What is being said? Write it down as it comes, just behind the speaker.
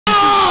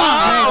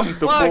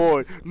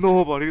boy.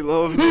 Nobody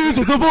loves you. He's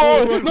just a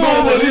boy.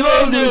 Nobody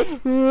loves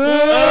you.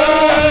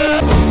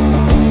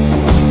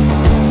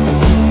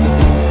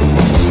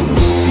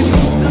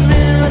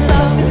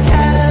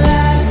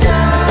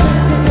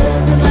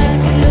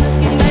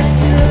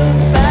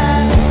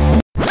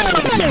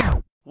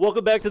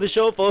 Welcome back to the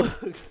show, folks.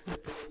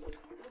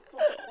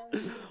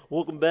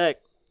 Welcome back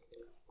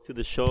to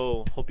the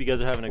show. Hope you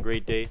guys are having a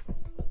great day.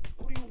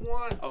 What do you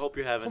want? I hope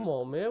you're having Come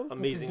on, man.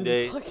 amazing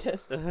day.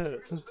 Podcast.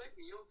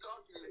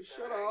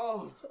 Shut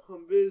up.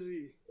 I'm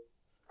busy.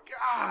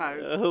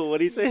 God. What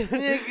do you say?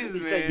 Niggas, He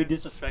man. said you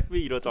disrespect me.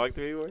 You don't talk to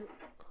me anymore.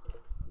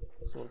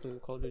 Just wanna play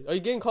Call of Duty. Are you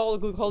getting Call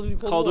of Duty? Call of Duty?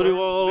 Call of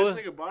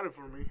Duty. This nigga bought it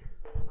for me.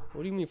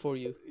 What do you mean for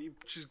you? He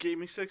just gave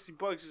me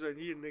 $60. He's like,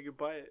 here, nigga,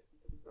 buy it.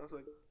 I was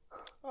like,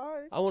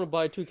 alright. I want to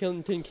buy it too. Can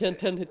you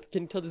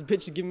tell this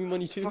bitch to give me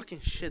money too?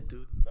 Fucking shit,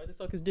 dude. Try to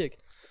suck his dick.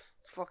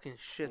 It's fucking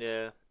shit.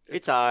 Yeah,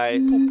 it's alright.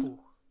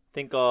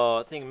 Think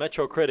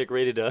Metro Critic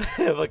rated a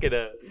fucking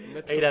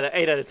 8 out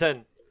of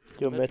 10.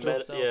 Yo, Metro.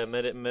 Yeah,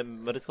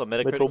 what is it called?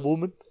 Metacritic. Metro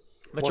Boomin.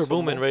 Metro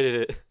Boomin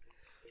rated it.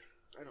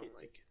 I don't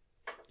like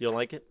it. You don't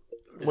like it?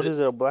 What is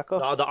it? A Black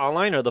Ops? The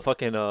online or the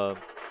fucking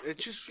It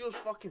just feels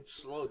fucking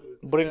slow, dude.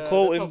 But in Yeah,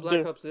 Cold, that's how in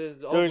Black the, Ops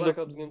is. All during Black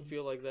the- Ops gonna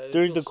feel like that. It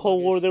during the feels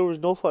Cold War, sluggish. there was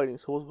no fighting.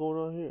 So what's going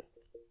on here?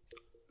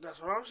 That's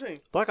what I'm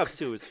saying. Black Ops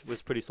 2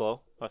 was pretty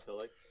slow. I feel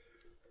like.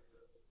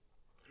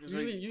 It's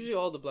like, Usually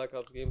all the Black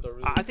Ops games are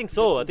really. I think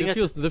so. I think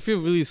they feel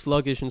really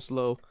sluggish and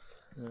slow.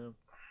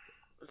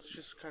 it's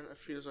just kind of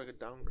feels like a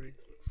downgrade.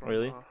 From,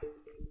 Really?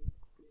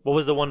 What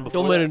was the one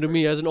before? Don't matter to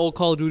me as an old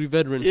Call of Duty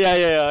veteran.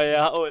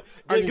 Yeah. Oh, I yeah,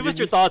 can give give us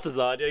your you thoughts,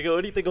 Azad. Yeah,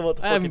 what do you think about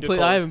the I haven't played.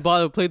 I haven't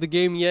bothered to play the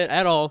game yet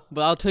at all.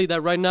 But I'll tell you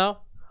that right now.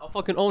 I'll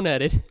fucking own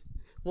at it.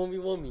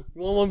 1v1 me.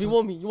 You want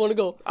 1v1 me? You want to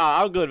go?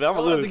 I'm good, man. I'm I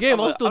love good. the game,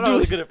 I'll still I'm do not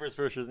really it. good at first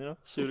persons,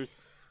 shooters.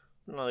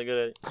 I'm not really good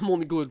at it. I'm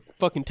only good with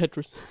fucking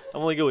Tetris.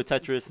 I'm only good with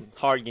Tetris and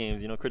hard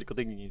games, critical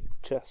thinking games.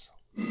 Chess.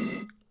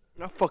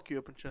 I'll fuck you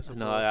up in chess.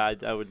 No, I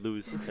would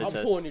lose. at I'm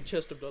chess. pulling your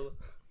chest, Abdullah.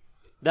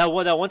 That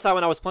one time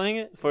when I was playing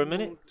it for a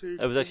minute,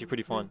 it was actually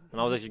pretty fun, and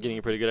I was actually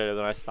getting pretty good at it.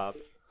 Then I stopped.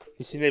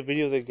 You seen that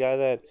video of the guy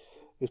that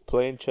is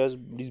playing chess?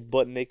 He's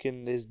butt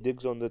naked, his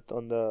dick's on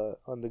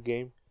the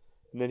game,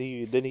 and then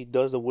he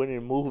does the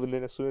winning move, and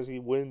then as soon as he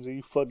wins,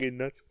 he fucking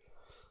nuts.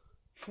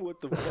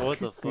 What the fuck? What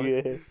the fuck?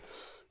 Yeah.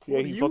 Yeah,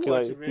 What he are you fucking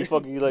watching, man? he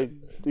puts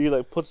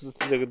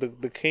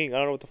the king. I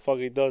don't know what the fuck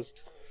he does,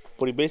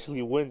 but he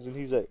basically wins, and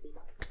he's like,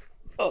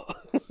 oh,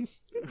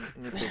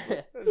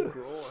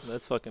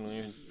 That's fucking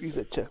weird. he's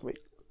like checkmate.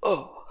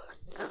 Oh,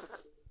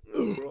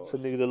 it's a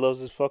nigga that loves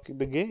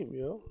the game.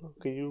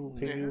 Can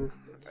you?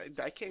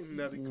 I can't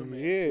nothing come in.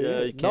 Yeah.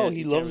 Yeah, you No, can't- he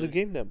you loves can't the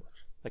game that much.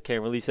 I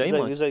can't really say It's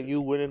like, much. it's like you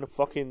winning a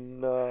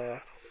fucking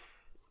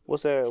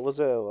what's that?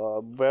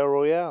 Battle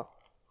Royale,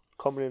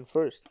 coming in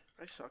first,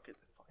 I suck at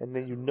and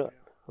then you nut.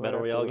 Battle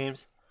right Royale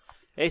afterwards.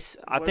 games.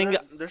 I think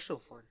they're still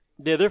fun.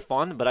 they're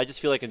fun, but I just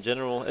feel like in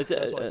general, That's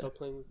why I stopped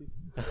playing with you.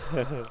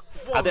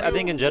 I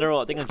think in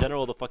general,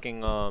 the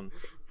fucking Fucking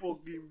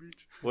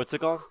beach. what's it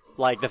called?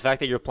 Like the fact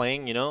that you're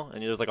playing,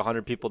 and there's like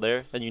 100 people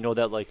there, and you know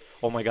that like,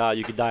 oh my god,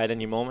 you could die at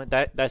any moment.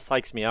 That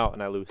psychs me out,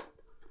 and I lose.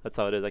 That's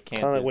how it is. I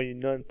can't. Kind of do like it. when you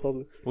nut in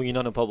public. When you're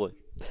not in public,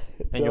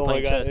 and you're Oh my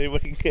playing God, chess.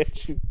 anybody can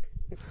catch you.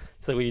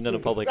 It's like when you're not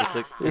in public.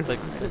 It's like.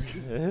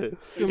 Dude,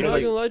 I'm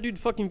not gonna lie, dude.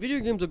 Fucking video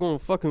games are going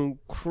fucking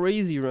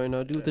crazy right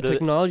now, dude. With the The-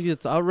 technology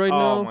that's out right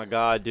now, Oh my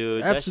god,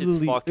 dude!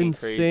 absolutely that shit's fucking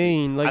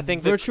insane. Crazy. Like I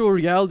think the- virtual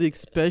reality,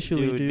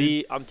 especially,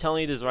 dude. I'm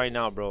telling you this right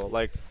now, bro.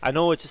 Like, I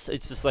know it's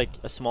just like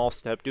a small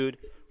step, dude.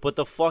 But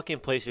the fucking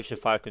PlayStation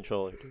 5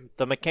 controller, dude.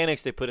 The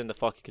mechanics they put in the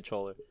fucking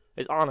controller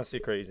is honestly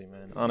crazy,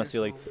 man. Honestly,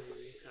 like,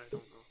 I don't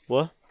know.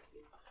 what?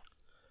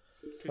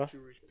 Could you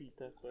repeat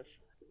that question?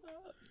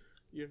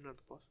 You're not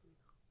the boss.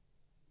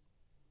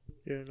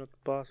 You're not the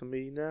boss of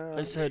me now.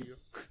 I said,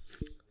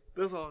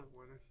 That's all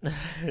I wanted.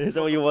 is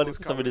that what you wanted?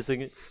 Those Somebody to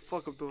sing it?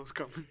 Fuck up those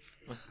coming.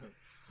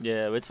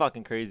 Yeah, but it's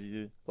fucking crazy,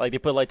 dude. Like, they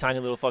put like tiny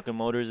little fucking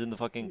motors in the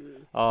fucking.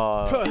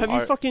 Bro,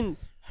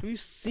 have you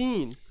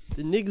seen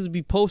the niggas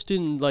be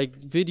posting like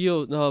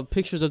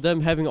pictures of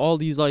them having all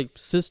these like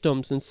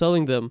systems and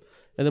selling them,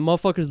 and the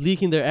motherfuckers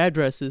leaking their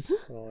addresses?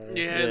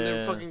 Yeah, and they're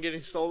Yeah. fucking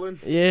getting stolen.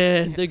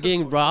 Yeah, they're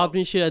getting robbed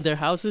and shit at their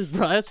houses,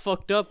 bro. That's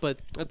fucked up. But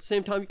at the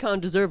same time, you kind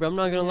of deserve it. I'm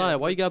not gonna lie.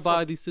 Why you gotta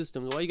buy these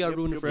systems? Why you gotta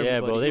ruin it for Yeah,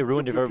 everybody? bro, they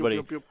ruined it for everybody.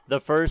 Yup. The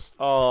first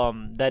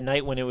that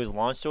night when it was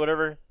launched or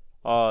whatever,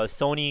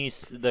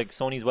 Sony's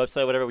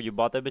website, whatever, where you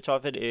bought that bitch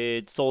off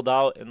it sold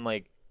out in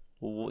like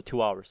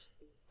 2 hours,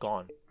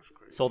 gone,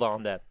 sold out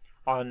on that.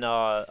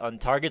 On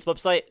Target's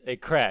website,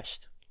 it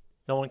crashed.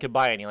 No one could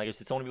buy any. Like,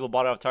 it's so many people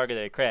bought it off Target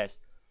that it crashed.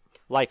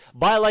 Like,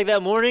 buy it like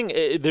that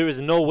morning, there was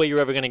no way you're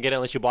ever gonna get it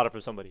unless you bought it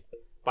from somebody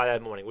by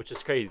that morning, which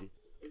is crazy.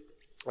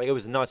 Like, it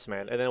was nuts,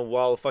 man. And then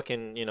while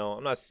fucking,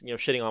 I'm not,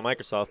 shitting on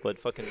Microsoft, but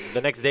fucking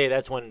the next day,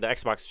 that's when the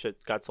Xbox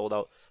shit got sold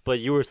out. But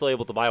you were still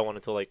able to buy one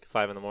until like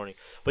 5 in the morning.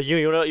 But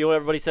you know what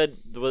everybody said?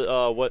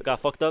 What got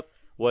fucked up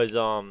was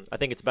I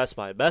think it's Best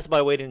Buy. Best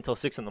Buy waited until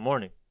 6 in the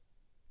morning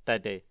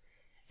that day,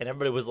 and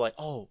everybody was like,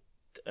 "Oh,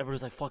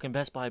 everybody's like, fucking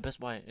Best Buy, Best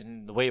Buy.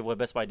 And the way what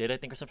Best Buy did, I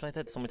think, or something like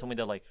that, somebody told me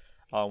that, like,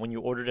 when you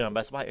ordered it on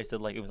Best Buy, it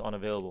said, like, it was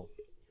unavailable.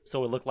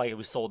 So it looked like it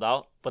was sold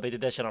out, but they did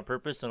that shit on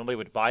purpose so nobody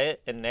would buy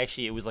it. And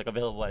actually, it was, like,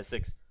 available at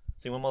 6.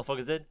 See what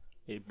motherfuckers did?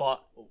 They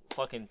bought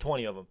fucking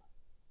 20 of them.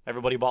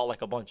 Everybody bought,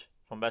 like, a bunch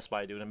from Best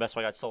Buy, dude. And Best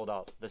Buy got sold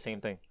out. The same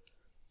thing.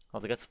 I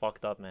was like, that's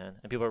fucked up, man.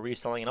 And people are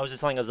reselling. And I was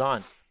just telling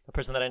Azan, a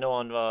person that I know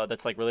on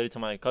that's, like, related to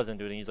my cousin,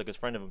 dude. And he's, like, his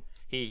friend of him.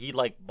 He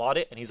like, bought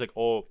it. And he's like,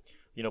 oh,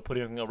 you know, put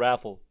it in a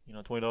raffle. You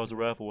know, $20 a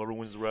raffle. Whoever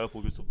wins the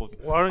raffle gets the fucking.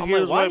 Well, I don't I'm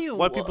get like,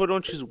 why people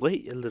don't just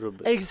wait a little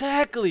bit.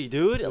 Exactly,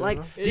 dude. Like,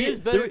 It is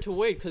better to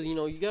wait because you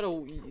know you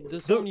gotta.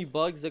 There's so many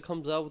bugs that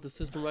comes out with the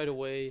system right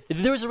away.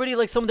 there was already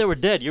like some that were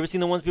dead. You ever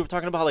seen the ones people were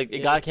talking about? Like, a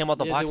guy came out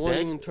the box they weren't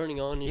dead. even turning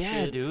on and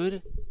Yeah, shit.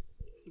 dude.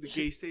 The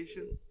gay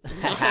station.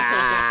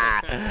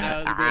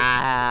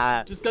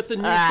 Just got the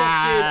new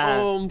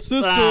fucking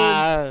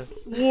system.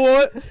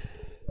 What?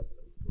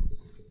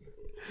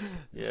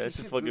 Yeah, it's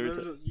just fucking.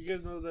 You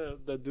guys know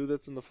that dude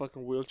that's in the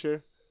fucking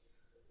wheelchair?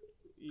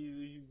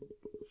 He's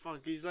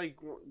like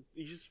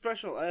he's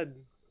special ed,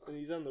 and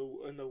he's in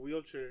the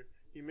wheelchair.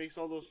 He makes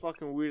all those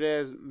fucking weird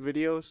ass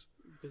videos.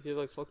 Does he have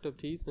like fucked up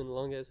teeth and a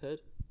long ass head?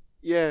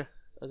 Yeah,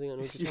 I think I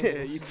know what you're talking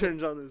yeah. He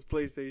turns on his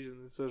PlayStation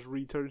and it says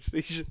 "Return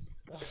Station."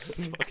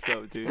 It's fucked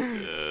up, dude.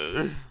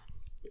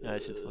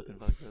 That shit's fucking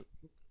fucked up.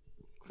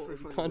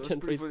 about.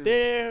 Content pretty right funny.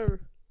 there.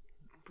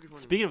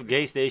 Speaking of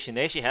Gay Station,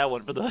 they actually had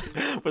one for the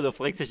for the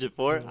PlayStation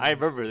 4. I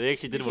remember they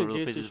actually did one for the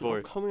Gay PlayStation station, 4,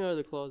 I'm coming out of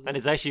the closet. and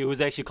it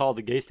was actually called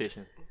the Gay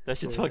Station. That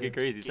shit's fucking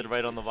crazy. It said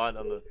right on the VOD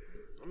on the.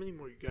 How many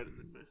more you got in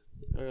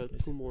there, man? I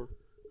got 2 more.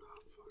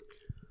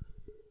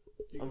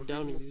 I'm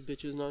downing these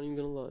bitches. Not even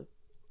gonna lie.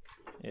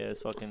 Yeah,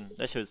 it's fucking.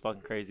 That shit was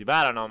fucking crazy. But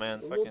I don't know, man.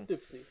 I'm a little Fucking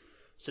tipsy.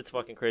 shit's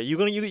fucking crazy. You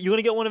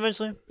gonna get one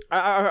eventually?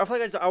 I feel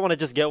like I want to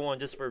just get one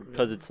just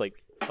because it's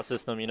like a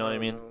system. You know what I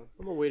mean?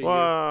 I'm gonna wait a year.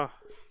 Wow.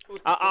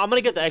 I'm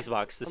gonna get the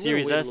Xbox, the I'm gonna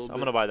Series wait a S. little I'm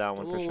bit. gonna buy that I'm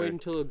one for gonna wait sure.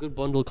 until a good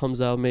bundle comes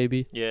out,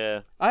 maybe.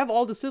 Yeah, I have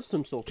all the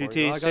systems so far. you know,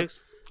 GTA I got 6?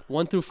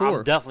 1 through 4.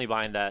 I'm definitely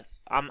buying that.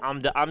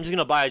 I'm just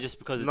gonna buy it just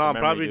because it's a No,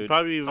 memory, dude.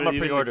 probably I'm gonna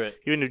pre-order it.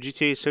 Even if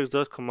GTA 6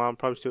 does come out, I'm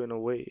probably still gonna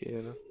wait.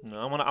 You know. No,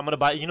 I'm gonna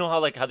buy. You know how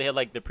they had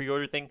like the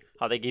pre-order thing?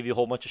 How they gave you a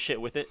whole bunch of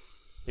shit with it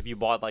if you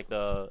bought like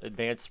the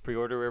advanced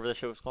pre-order, whatever that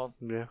shit was called.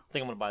 Yeah. I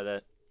think I'm gonna buy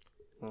that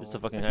just to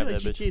fucking I have feel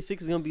like that bitch. GTA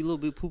 6 is gonna be a little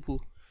bit poo-poo.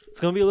 It's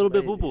gonna be a little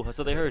bit Maybe. boo boo. That's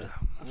what they heard.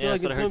 I feel Yeah,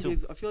 like that's what I heard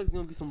too. I feel like it's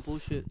gonna be some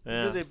bullshit.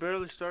 Yeah. Dude, they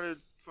barely started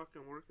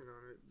fucking working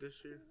on it this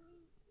year.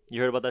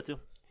 You heard about that too?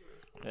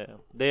 Yeah.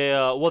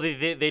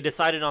 They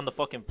decided on the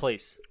fucking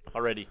place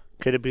already.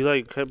 Could it be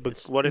like? But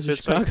what if Is it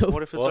it's like? Chicago?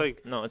 What if it's What?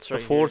 like No, it's the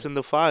right 4th here. and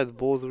the 5th,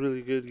 both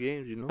really good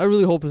games? You know. I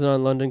really hope it's not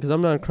in London because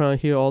I'm not trying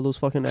to hear all those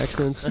fucking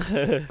accents.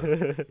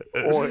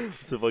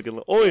 It's a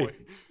fucking oi.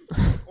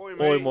 Oi, Oi,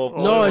 mate.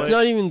 mo. No, Oi, it's mate.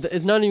 not even.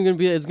 It's not even gonna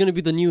be. It's gonna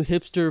be the new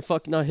hipster.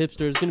 Not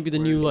hipster. It's gonna be the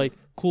new like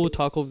cool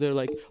talk over there.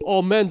 Like,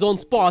 oh, man's on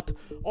spot.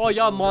 Oh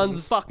yeah,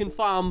 man's fucking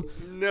fam.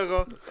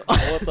 Nigga.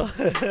 What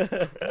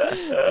the?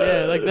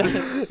 Yeah, like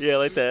that. Yeah,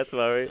 like that. That's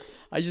about right.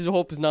 I just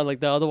hope it's not like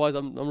that. Otherwise,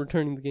 I'm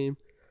returning the game.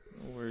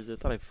 Where is it? I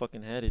thought I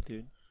fucking had it,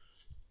 dude.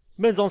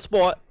 Men's on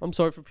spot. I'm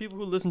sorry for people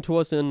who listen to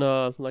us in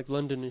like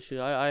London and shit.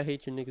 I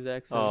hate your niggas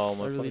accents. Oh,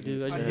 my I really fucking-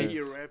 do. I I just hate hate.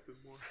 you rapping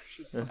more.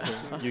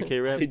 UK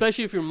rap.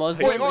 Especially if you're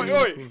Muslim. Oi, oi,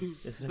 oi.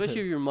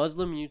 Especially if you're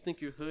Muslim and you think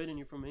you're hood and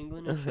you're from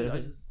England and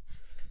shit.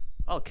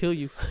 I'll kill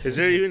you. Is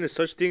there even a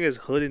such thing as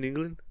hood in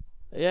England?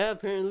 Yeah,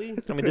 apparently.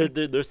 I mean,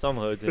 there's some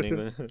hoods in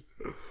England.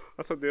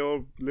 I thought they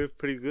all live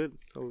pretty good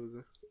over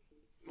there.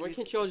 Why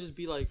can't y'all just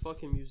be like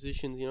fucking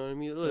musicians? You know what I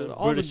mean? Look, Yeah,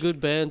 all British. the good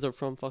bands are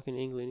from fucking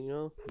England. You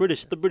know, The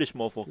British the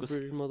motherfuckers.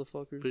 British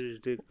motherfuckers. British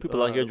did.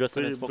 People out here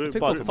dressing as fucking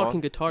Take spots, the man.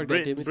 fucking guitar,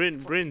 goddammit.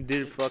 Britain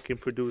did fucking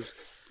produce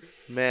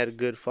mad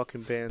good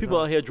fucking bands. People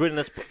huh? out here drilling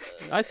this.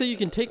 I say you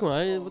can take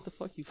one. What the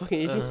fuck, you fucking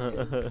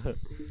idiot?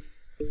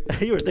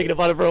 You were thinking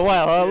about it for a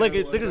while, huh? Look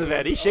at this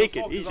man. He's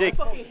shaking. He's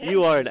shaking.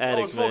 You are an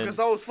addict, man.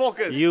 I was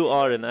focused. You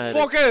are an addict.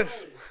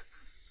 Focus.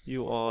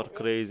 You are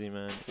crazy,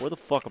 man. Where the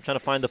fuck? I'm trying to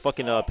find the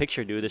fucking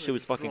picture, dude. This shit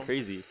was fucking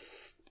crazy.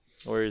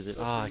 Where is it?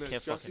 Ah, I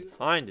can't fucking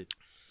find it.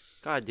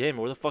 God damn it.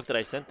 Where the fuck did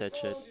I send that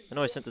shit? I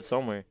know I sent it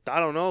somewhere.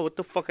 I don't know what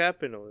the fuck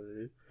happened over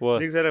there.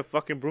 What? Niggas had a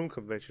fucking broom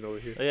convention over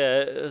here.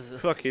 Yeah, it's,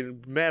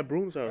 Fucking mad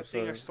brooms I outside.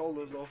 think I stole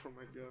those all from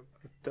my gun.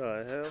 What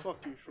the hell?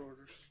 Fuck you,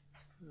 shoulders.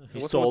 he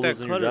What's stole with those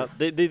that in your cutter?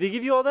 job. They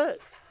give you all that?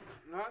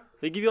 Huh?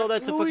 They give you all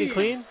that to fucking Louis.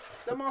 clean?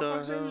 That What the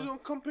motherfucker said he was hell? gonna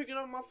come pick it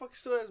up. Motherfucker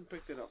still hasn't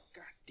picked it up.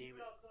 God damn it.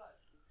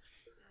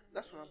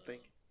 That's what I'm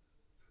thinking.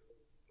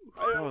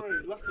 I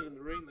already left it in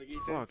the rain like 8 days.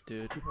 Fuck,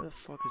 dude. Where the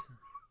fuck is that?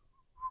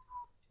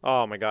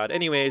 Oh my god.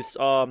 Anyways,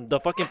 the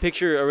fucking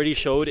picture already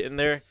showed in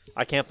there.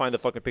 I can't find the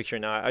fucking picture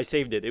now. I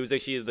saved it. It was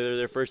actually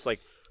their first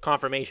like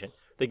confirmation.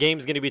 The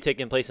game's gonna be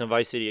taking place in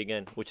Vice City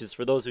again, which is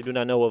for those who do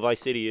not know what Vice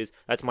City is.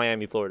 That's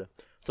Miami, Florida.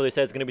 So they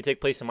said it's gonna be take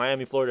place in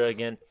Miami, Florida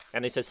again,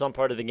 and they said some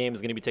part of the game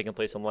is gonna be taking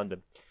place in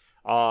London.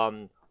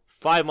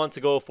 4 months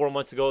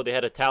ago, they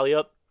had a tally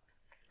up,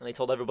 and they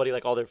told everybody,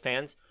 like all their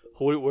fans,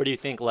 where do you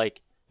think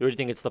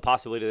it's the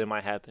possibility that it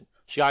might happen?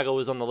 Chicago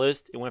was on the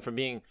list. It went from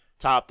being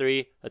top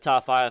 3, the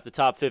top 5, the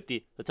top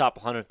 50, the top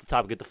 100, the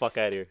top. Get the fuck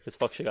out of here. Cause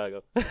fuck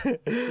Chicago.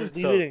 Just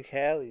leave it in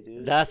Cali,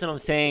 dude. That's what I'm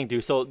saying,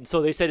 dude. So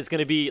they said it's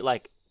gonna be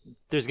like,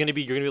 you're gonna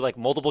be like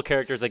multiple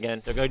characters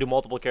again. They're gonna do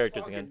multiple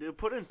characters Fucking again, dude,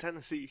 put it in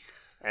Tennessee.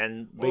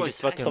 and Or they like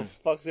just What fucking the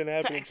fuck's gonna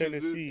happen Taxes, in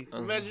Tennessee? dude.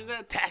 Imagine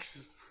that,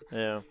 taxes.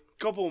 yeah.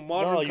 Couple of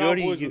modern No, you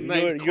already, cowboys you, with you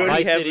nice already, you cars.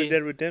 already Vice have City. Red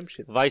Dead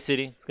Redemption. Vice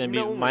City. It's gonna be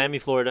No. Miami,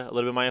 Florida, a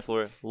little bit of Miami,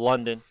 Florida,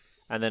 London,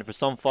 and then for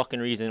some fucking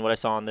reason, what I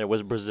saw on there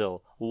was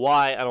Brazil.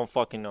 Why? I don't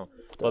fucking know.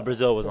 But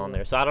Brazil was on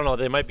there, so I don't know.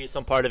 There might be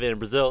some part of it in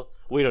Brazil.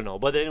 We don't know.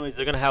 But anyways,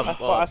 they're gonna have.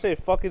 I say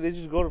fuck it. They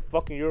just go to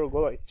fucking Europe,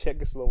 go like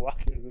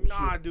Czechoslovakia. or some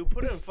Nah, shit. dude,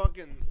 put it in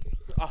fucking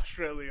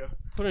Australia.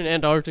 Put in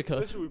Antarctica.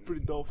 This would be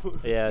pretty dope.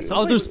 Yeah,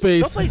 Outer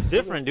space. Someplace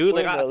different, dude.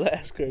 Put Like it in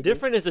Alaska, dude.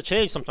 different is a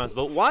change sometimes.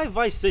 But why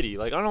Vice City?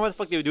 Like I don't know why the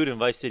fuck they would do it in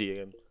Vice City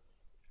again.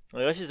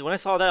 Like that's just when I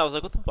saw that, I was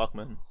like, what the fuck,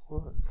 man?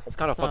 It's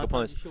kind of fucking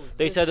pointless.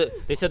 They said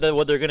that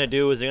what they're gonna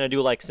do is they're gonna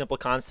do like simple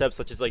concepts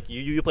such as like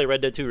you play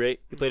Red Dead 2, right?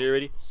 You played it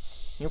already?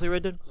 You play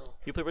Red Dead? No.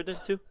 You play Red Dead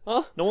 2?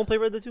 Huh? No one play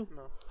Red Dead 2?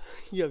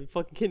 You gotta be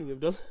fucking kidding me,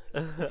 Abdul.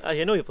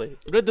 I know you played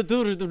it. Red Dead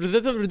 2,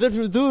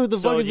 the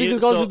So fucking you-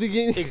 biggest so- call of the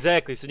game.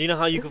 Exactly. So you know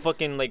how you can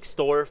fucking like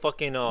store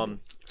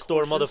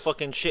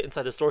motherfucking shit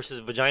inside the horse's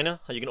vagina?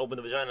 How you can open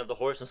the vagina of the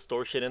horse and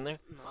store shit in there?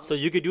 So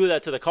you could do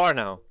that to the car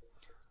now.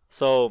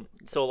 So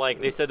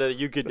like they said that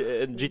you could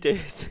in GTA.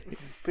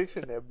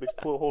 Picture that bitch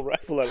pull a whole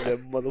rifle out of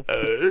that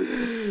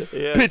motherfucker.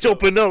 Yeah. Bitch,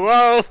 open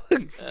up!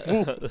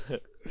 Oh.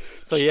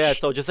 So yeah,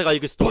 so just like how you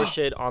could store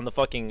shit on the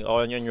fucking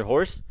on your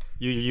horse,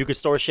 you could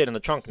store shit in the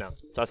trunk now.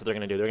 So that's what they're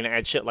gonna do. They're gonna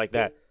add shit like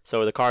that.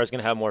 So the car is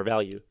gonna have more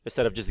value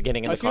instead of just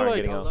getting in I the feel car and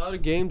like getting a out. lot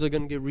of games are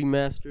gonna get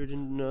remastered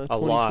in A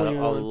lot,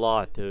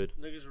 2021. dude.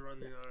 Niggas are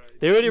running alright.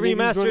 They already Niggas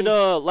remastered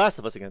running- Last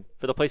of Us again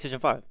for the PlayStation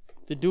 5.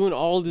 They're doing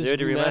all this They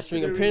already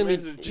remastering. remastered- Apparently,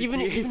 they remastered even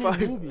GTA in 5.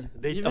 movies.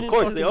 They- Even of in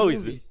course, fucking they always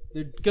do. movies.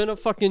 They're gonna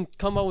fucking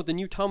come out with a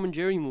new Tom and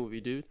Jerry movie,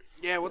 dude.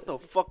 Yeah, what the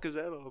fuck is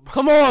that all about?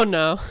 Come on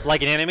now.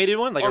 Like an animated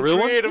one, like a real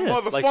one, Uncreative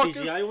like motherfuckers.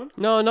 CGI one.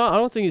 No, I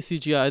don't think it's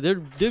CGI.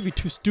 They'd be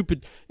too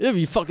stupid. It'd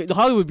be fucking.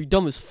 Hollywood would be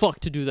dumb as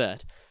fuck to do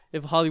that.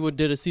 If Hollywood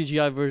did a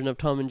CGI version of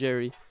Tom and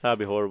Jerry, That'd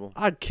be horrible.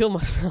 I'd kill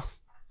myself.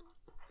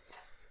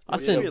 I Yeah,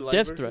 send maybe a live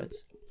death version.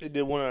 threats. They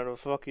did one out of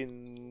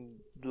fucking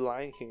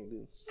Lion King,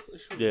 dude.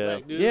 This shit was Yeah.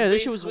 whack, dude. Yeah, It's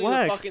this shit was basically a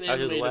whack. fucking That shit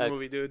was animated whack.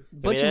 movie, dude.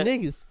 Bunch Yeah. of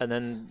niggas. And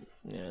then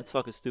it's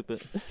fucking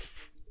stupid.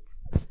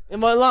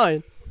 Am I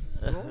lying?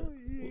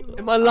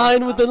 Am I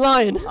lying with the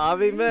lion? I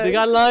mean, man. They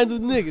got lines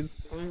with niggas.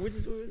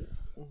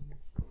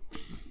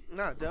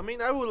 Nah, I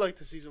mean, I would like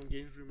to see some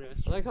games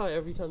remastered. I like how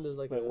every time there's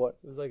like Like a, what?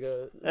 there's like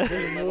a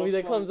movie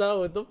that comes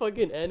out with the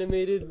fucking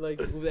animated like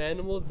with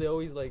animals. They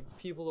always like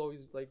people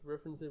always like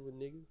reference it with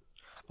niggas.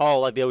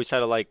 Oh, like they always try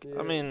to like. Yeah.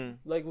 I mean,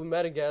 Like with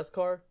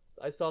Madagascar,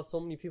 I saw so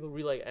many people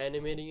like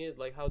animating it,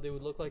 like how they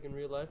would look like in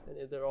real life,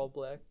 and they're all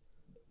black.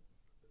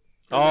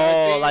 I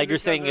oh, think like you're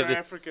because saying they're if it,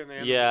 African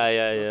animals, Yeah,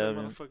 yeah, that's yeah, why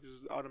man.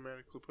 motherfuckers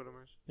automatically put them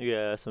as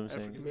yeah, that's what I'm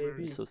saying. African Maybe.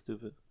 American. So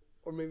stupid.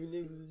 Or maybe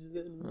niggas is just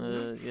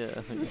animals. Yeah.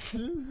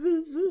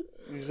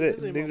 You said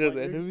This ain't niggas my are the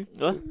mic, enemy?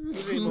 What?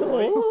 This ain't my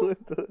mic.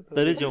 What the-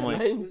 That is your I mic.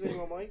 didn't This say,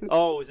 ain't my mic.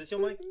 Oh, is this your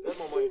mic? That's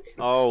my mic.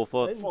 Oh, I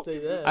fuck. didn't say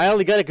that. I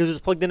only got it because it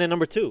was plugged in at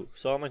number 2.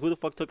 So I'm like, who the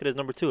fuck took it as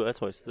number 2? That's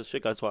why the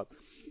shit got swapped.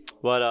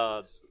 But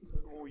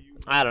Oh, you.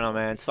 I don't know,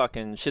 man. It's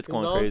fucking shit's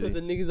going Gonzalo crazy. said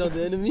the niggas are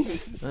the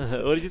enemies.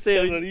 What did you say?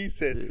 That's what he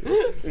said.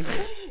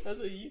 That's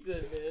what he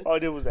said, man. All I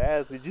did was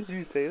ask, did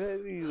you say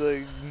that? He's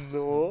like,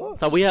 no.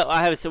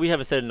 So we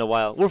haven't said it in a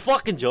while. We're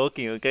fucking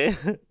joking, okay?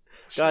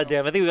 God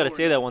damn, I think we gotta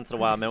say that once in a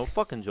while, man. We're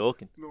fucking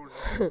joking. No,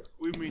 we're not.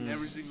 We mean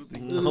every single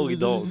thing. No, we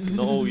don't.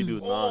 No, we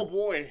do Oh not.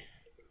 boy.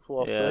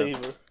 For Yeah.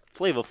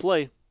 flavor.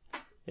 Flay.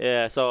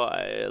 Yeah, so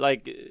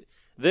like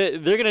they're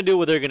gonna do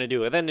what they're gonna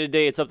do. At the end of the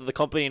day, it's up to the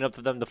company and up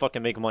to them to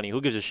fucking make money. Who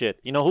gives a shit?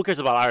 You know, who cares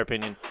about our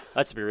opinion?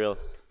 Let's be real.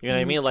 You know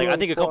what I mean? Like, I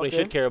think a company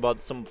should care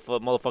about some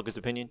motherfucker's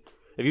opinion.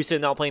 If you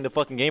sit down playing the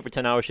fucking game for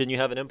 10 hours, shouldn't you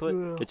have an input?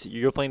 Yeah.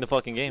 You're playing the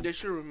fucking game. They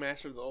should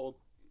remaster the old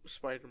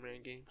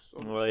Spider-Man games.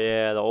 Well,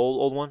 yeah, the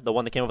old one, the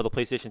one that came over the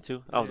PlayStation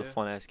 2. That was a Yeah.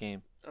 fun ass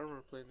game. I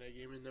remember playing that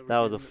game. And never That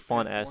was a getting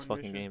fun past ass one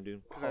fucking mission, game,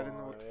 dude. 'cause I didn't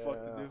know what the fuck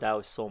to do. That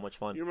was so much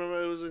fun. You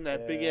remember it was in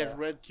that big ass Yeah.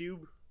 red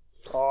cube?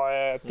 Oh,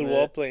 yeah, I threw Yeah.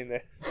 up playing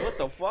that. What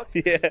the fuck?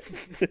 Yeah.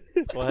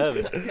 What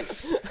happened?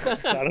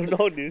 I don't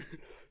know, dude.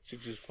 She's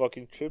just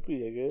fucking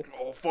trippy, I guess.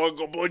 Oh fuck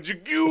a bunch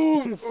of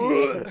cubes.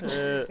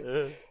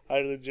 I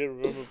legit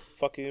remember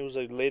fucking, it was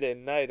like late at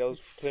night. I was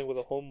playing with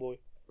a homeboy.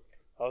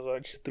 I was like, I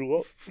just threw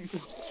up.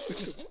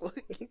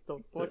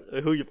 The fuck?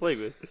 Who you playing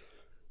with?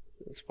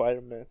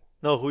 Spider Man.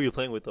 No, who you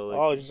playing with though? Like,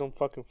 Oh, just some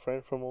fucking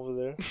friend from over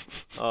there.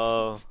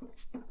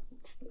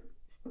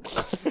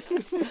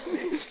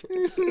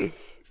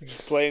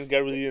 Just playing, got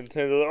really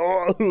intense.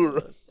 Oh,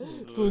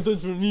 Too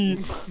intense for me.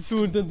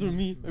 Too intense for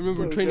me. I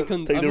remember training.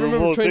 Take the I remember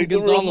remote, training take the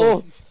Gonzalo.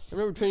 remote. I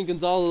remember training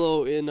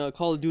Gonzalo in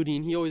Call of Duty,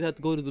 and he always had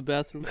to go to the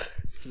bathroom.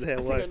 Is that I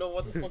think why? I know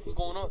what the fuck was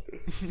going on.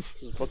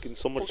 There's fucking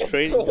so much Fucking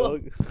training, throw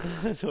dog.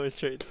 That's always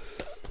straight.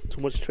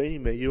 Too much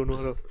training, man. You don't know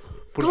how to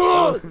put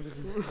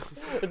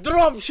it on.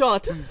 Drop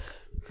shot.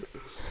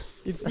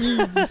 It's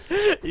easy.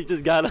 You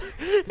just gotta.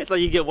 It's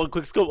like you get one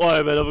quick scope. All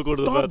right, man. I'm gonna go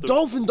to the Stop bathroom.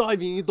 dolphin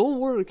diving. It don't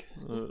work.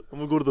 I'm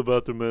gonna go to the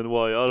bathroom, man.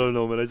 Why? I don't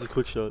know, man. I just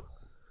quick shot.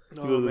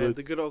 No, You go to man, bed.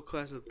 the good old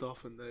class of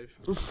dolphin dive.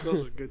 Those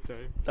were a good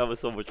time. That was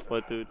so much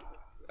fun, dude.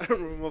 I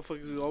remember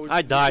motherfuckers who always.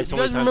 I died so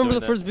You many guys times remember doing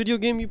the first video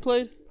game you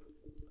played? that.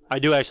 I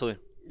do actually.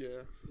 Yeah.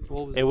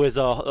 What was It was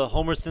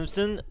Homer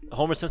Simpson.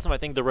 Homer Simpson. I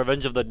think the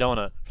Revenge of the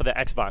Donut for the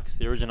Xbox,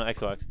 the original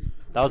Xbox.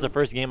 That was the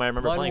first game I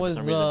remember Mine playing was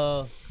for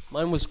some reason.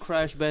 mine was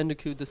Crash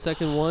Bandicoot, the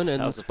second one,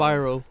 and That was the fun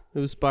Spyro. It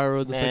was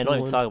Spyro, the Man, second don't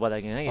even one. talk about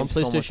that game. That On game's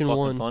so much PlayStation fucking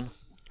 1. fun.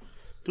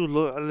 Dude,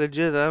 look,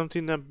 legit, I don't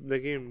think that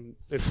game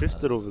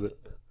existed over there.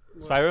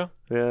 Spyro?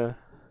 Yeah.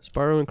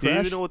 Spyro and Do you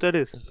Crash. even know what that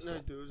is? No,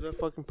 dude, that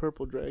fucking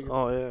purple dragon.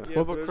 Oh, yeah. Yeah, What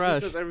but about it's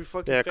Crash? Because every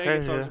fucking Yeah, faggot Crash,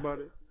 talks yeah. about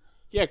it.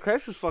 Yeah,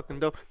 Crash was fucking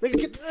dope. Nigga,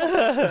 get the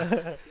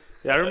fuck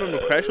Yeah, I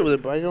remember Crash over there,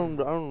 but I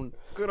don't.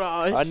 good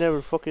eyes. I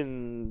never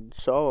fucking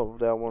saw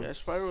that one. Yeah,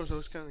 Spyro was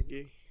always kind of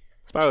gay.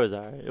 Spyro was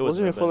alright. It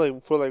Wasn't it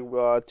wasn't for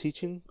like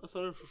teaching? I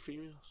thought it was for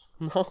females.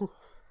 No.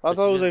 I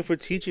thought it was like for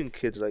teaching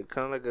kids, like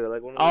kind of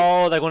like one of those.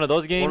 Oh, like one of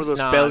those games? One of those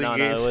Nah, spelling no, games.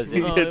 No, it No,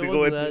 wasn't. had it to go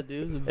wasn't in- that, dude.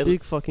 It was a It-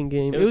 big fucking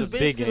game. it It was was a big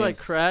basically game. like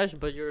Crash,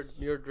 but you're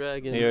a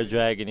dragon. You're a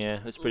dragon,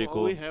 yeah. It's pretty All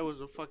cool. we had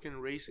was a fucking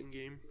racing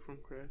game from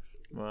Crash.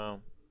 Wow.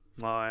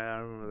 Oh, yeah, I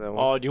remember that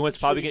one. Oh, do you know what's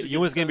probably Sure, you you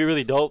know what's gonna be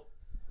really dope?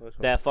 What's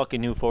one? That fucking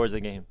new Forza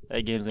game.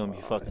 That game's gonna be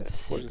Oh, fucking yeah,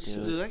 sick, Forza's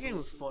dude. Dude, that game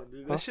was fun,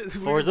 dude. Huh? That shit.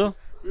 Forza?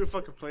 We were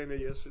fucking playing it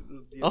yesterday.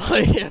 Oh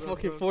yeah,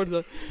 fucking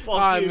Forza.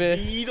 Alright, man.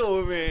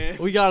 Beetle, man.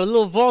 We got a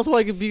little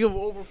Volkswagen Beetle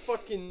over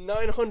fucking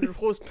 900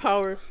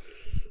 horsepower,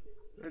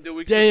 And then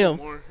we Damn.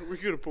 Put more. We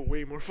could have put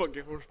way more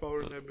fucking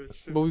horsepower in that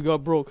bitch. Too. but we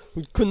got broke.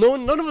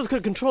 None of us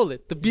could control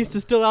it. The beast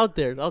is still out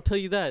there. I'll tell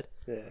you that.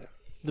 Yeah.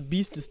 The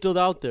beast is still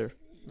out there.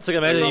 It's like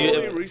That's imagine the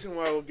only you reason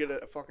why I will get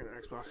a fucking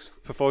Xbox.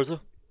 for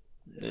Forza.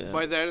 Yeah.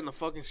 Buy that and the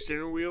fucking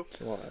steering wheel.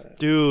 Well, yeah.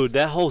 Dude,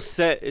 that whole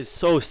set is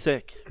so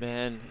sick,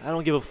 man. I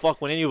don't give a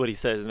fuck what anybody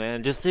says,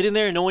 man. Just sitting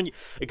there, no one,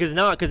 because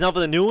now for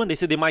the new one, they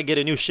said they might get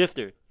a new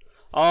shifter.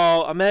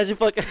 Oh, imagine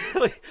fucking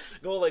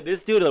going like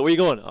this, dude. Like, where you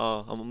going?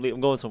 Oh, I'm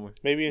going somewhere.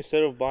 Maybe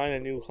instead of buying a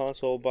new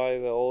console, buy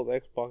the old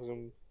Xbox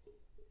and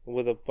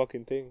with a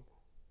fucking thing,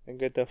 and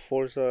get the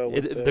Forza.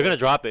 With the, They're gonna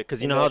drop it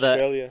because you in know how that.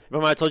 Australia.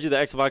 Remember I told you the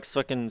Xbox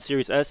fucking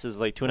Series S is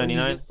like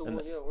 $299. Why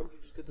don't you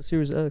just get the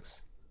Series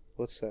X?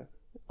 What's that?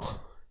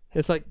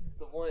 It's like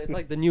the one. It's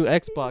like the new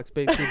Xbox,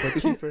 basically, but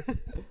cheaper.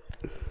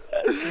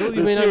 Those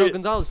you may not know,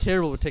 Gonzalo's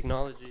terrible with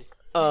technology.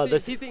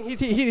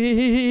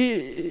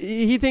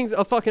 He thinks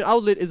a fucking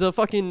outlet is a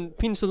fucking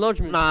penis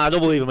enlargement. Nah, I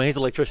don't believe him, man. He's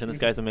an electrician. This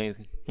guy's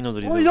amazing. He knows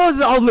what he's All he doing. knows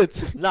is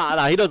outlets.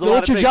 Nah, he does a Yo, lot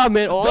what's of your things. job,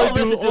 man? All Don't I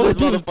do, listen to all I this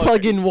do is motherfucker.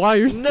 plug in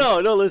wires.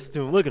 No, don't listen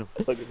to him. Look at him.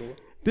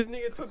 This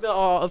nigga took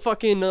the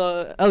fucking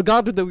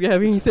Elgato that we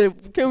have, and he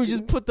said, "Can we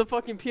just put the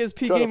fucking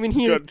PSP game in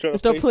here and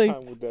start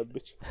playing?" with that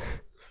bitch.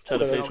 Try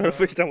to Try to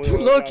FaceTime with Dude,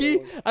 that low-key,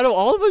 one. I know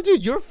all of us,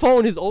 dude. Your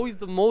phone is always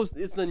the most.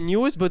 It's the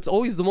newest, but it's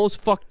always the most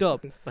fucked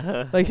up.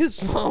 Like his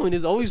phone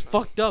is always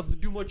fucked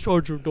up. Dude, my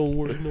charger don't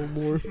work no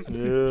more.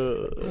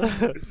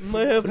 Yeah.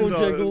 My headphone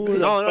jack don't work.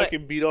 No, no.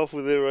 Fucking beat off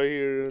with it right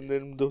here, and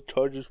then the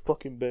charger's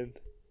fucking bent.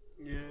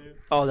 Yeah.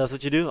 Oh, that's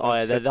what you do? Oh,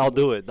 yeah, I'll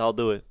do it. I'll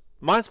do it.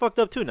 Mine's fucked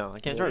up too now. I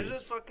can't charge There's it.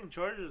 just fucking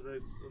chargers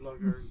that look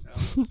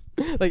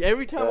out. Like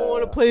every time I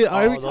want to play,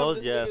 every time those,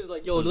 this yeah. nigga is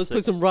like, "Yo, Those are let's play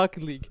sick. some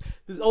Rocket League."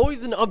 There's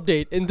always an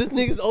update, and this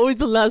nigga's always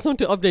the last one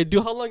to update.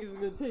 Dude, how long is it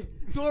gonna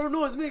take? Dude, I don't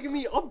know. It's making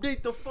me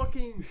update the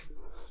fucking.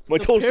 My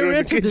The toaster in the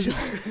parental kitchen.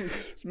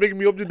 It's making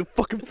me update the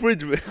fucking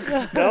fridge, man.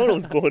 I don't know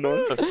what's going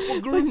on.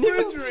 It's like,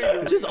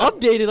 nigga, just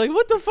update it. Like,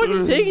 what the fuck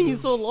is taking you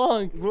so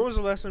long? When was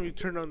the last time you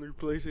turned on your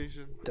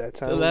PlayStation? That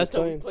time The we last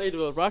time we playing.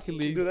 played Rocket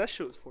League. Dude, that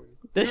shit was funny.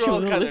 That we shit were all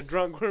was kind lit. of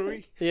drunk, weren't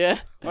we? Yeah,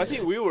 I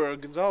think we were.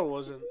 Gonzalo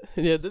wasn't.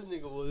 yeah. This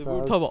nigga was. We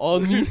were talking about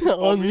on me,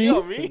 on me.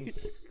 On me.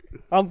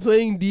 I'm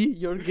playing D.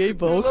 You're gay,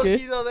 but Dude, okay.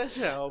 low-key, though, that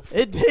shit helped.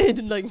 It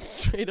did, like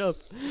straight up.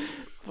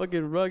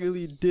 Fucking Rocket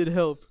League did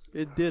help.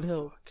 It did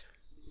help.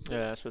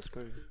 Yeah, that's just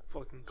crazy.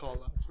 Fucking call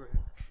outs, man.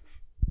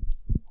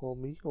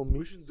 On me.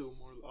 We should do it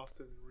more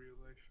often in real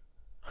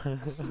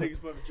life. Niggas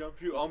about to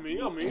jump you. On me.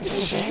 On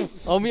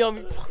me.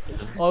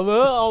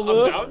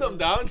 I'm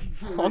down.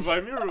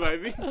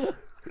 Revive me.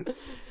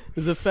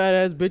 There's a fat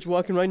ass bitch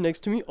walking right next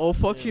to me. Oh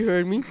fuck, she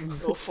heard me.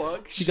 Oh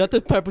fuck. She got the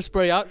pepper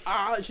spray out.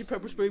 She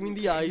pepper sprayed me in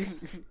the eyes.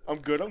 I'm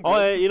good. Oh,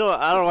 yeah, you know,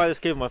 I don't know why this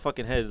came in my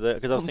fucking head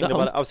because I was thinking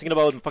about it. I was thinking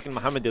about fucking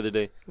Muhammad the other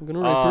day. I'm gonna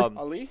rape her.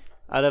 Ali?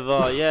 Out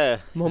of yeah,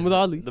 Muhammad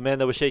Ali. the man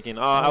that was shaking.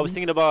 I was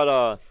thinking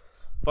about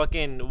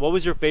fucking what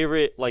was your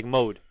favorite like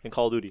mode in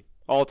Call of Duty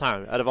all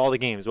time out of all the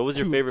games? What was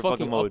your Dude, favorite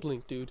fucking mode?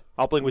 Uplink, dude.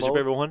 Uplink was your Mode?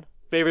 favorite one.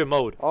 Favorite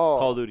mode? Oh.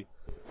 Call of Duty.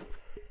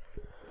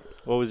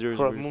 What was yours?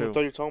 For a your moment, I favorite? thought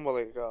you were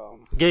talking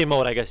about Game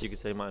mode, I guess you could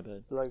say. My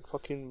bad. like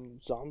fucking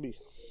zombies.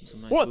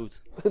 Some nice What?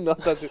 boots. No,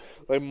 that's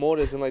like more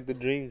than like the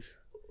dreams.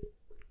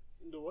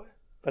 The what?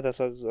 That's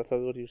what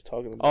he was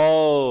talking about.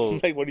 Oh.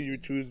 Like, what do you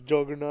choose,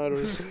 Juggernaut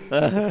or?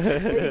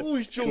 Yeah.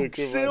 always Quick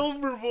revive.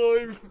 silver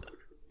vibe.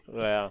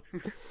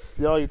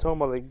 Yo, you talking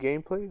about like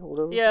gameplay or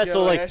whatever? Yeah,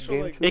 so like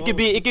actual,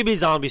 it could be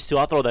zombies too.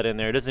 I'll throw that in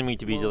there. It doesn't mean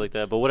to be like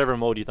that, but whatever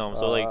mode you throw 'em.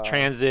 So like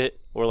transit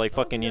or like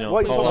fucking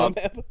What you co-op.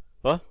 talking about?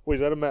 Wait, is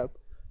that a map?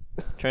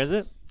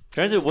 Transit?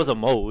 Transit was a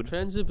mode.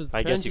 Transit is.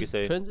 I guess you could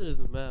say. Transit is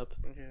the map.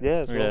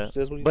 Yeah, Yeah.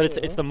 that's what he But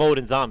said, it's the mode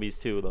in zombies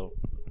too, though.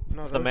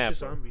 No, It's that the was map,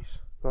 just bro. zombies.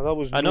 No, that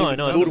was. I know, I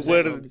know, it's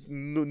Nowhere, zombies.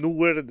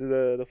 nowhere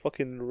the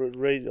fucking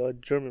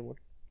German one.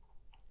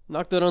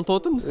 Knock that on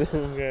Toten.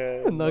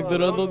 Yeah. Knock No, that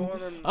that on was the Toten.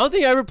 one on I don't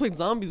think I ever played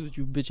zombies with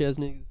you bitch ass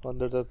niggas.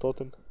 Under the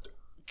Toten.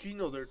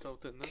 Kino there,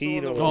 Toten. That's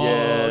Kino. the one that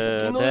Oh,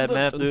 Yeah, you know that the-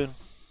 map, dude.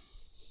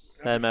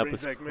 That map brings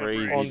was back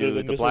crazy, memories. Under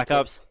the dude. The Black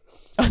mistletoe.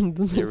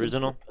 Ops, the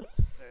original.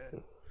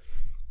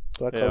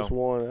 Black Yeah. Ops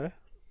 1, eh?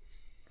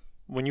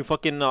 When you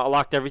fucking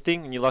locked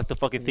everything and you locked the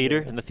fucking theater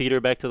and the theater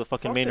back to the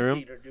fucking Fuck main the room.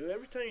 theater, dude.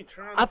 Every time you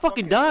turn on I the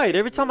fucking died lights,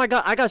 every time dude.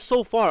 I got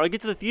so far. I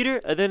get to the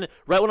theater and then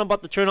right when I'm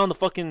about to turn on the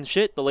fucking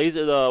shit, the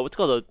laser, the what's it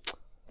called, the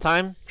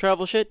time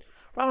travel shit.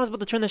 Right when I was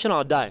about to turn that shit on,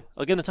 I'll die.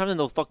 Again, the time then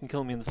they'll fucking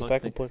kill me in the fucking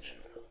Pack a thing. punch.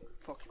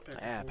 Fucking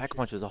Yeah, Pack a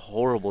Punch was a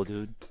horrible,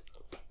 dude.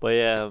 But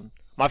yeah,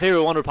 my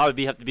favorite one would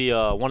probably have to be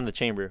one in the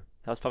chamber.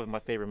 That was probably my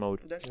favorite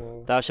mode. That's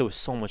That shit was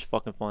so much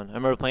fucking fun. I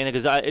remember playing it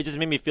because it just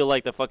made me feel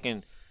like the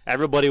fucking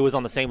everybody was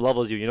on the same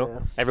level as you. You know, Yeah.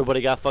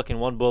 everybody got fucking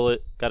one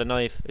bullet, got a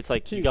knife. It's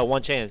like you got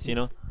one chance. You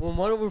know. When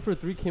Modern Warfare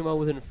 3 came out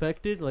with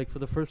Infected, like for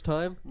the first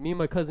time, me and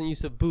my cousin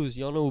used to boost.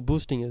 Y'all know what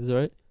boosting is,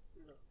 right?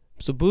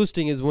 So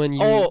boosting is when you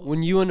Oh,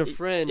 and a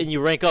friend And you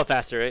rank up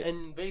faster, right?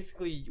 and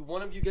basically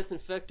one of you gets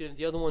infected and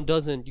the other one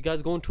doesn't. You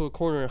guys go into a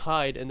corner and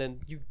hide, and then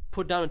you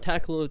put down a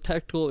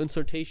tactical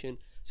insertion.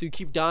 So you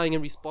keep dying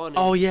and respawning.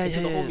 Oh, yeah,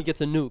 until yeah, the yeah. homie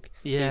gets a nuke.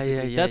 Yeah, basically.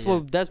 yeah, yeah, That's yeah.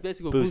 what. That's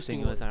basically what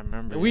boosting was. I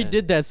remember. And we that.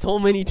 did that so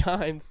many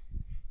times.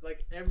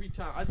 Like every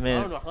time. I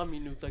Man. don't know how many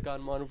nukes I got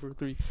in Modern Warfare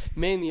 3.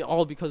 Mainly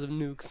all because of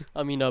nukes.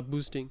 I mean,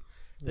 boosting.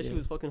 That shit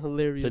was fucking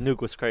hilarious. The nuke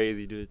was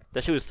crazy, dude.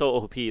 That shit was so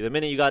OP. The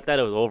minute you got that,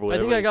 it was over with. I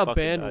think I Everybody got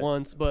fucking banned died.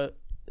 once, but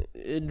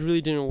it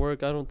really didn't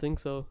work. I don't think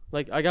so.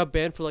 Like I got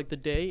banned for like the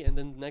day, and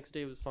then the next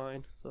day it was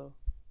fine. So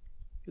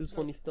it was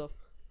funny stuff.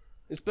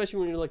 Especially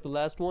when you're like the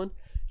last one,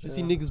 you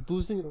see niggas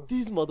boosting.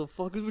 These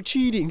motherfuckers were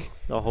cheating.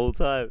 The whole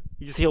time.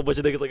 You just see a whole bunch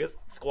of niggas like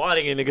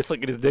squatting and niggas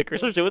sucking his dick or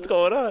some shit. What's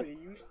going on? You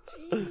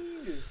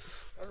cheated.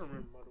 I don't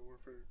remember Modern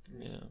Warfare.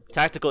 Yeah.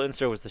 Tactical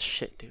insert was the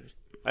shit, dude.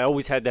 I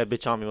always had that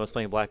bitch on me when I was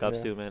playing Black Ops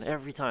Yeah. 2, man.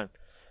 Every time.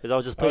 Because I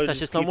would just I place would that shit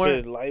just keep somewhere.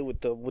 it light with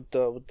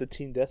the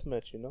team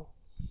deathmatch, you know.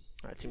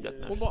 Alright, team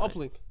deathmatch. What about Nice.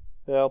 Uplink?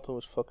 Yeah, Alpine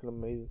was fucking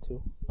amazing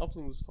too.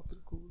 Uplink was fucking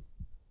cool.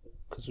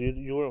 Cause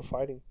you weren't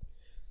fighting,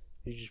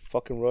 you just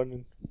fucking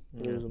running.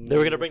 It Yeah. was They were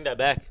amazing. gonna bring that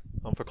back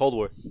for Cold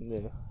War. Yeah.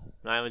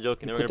 Not even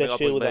joking. They You were put gonna that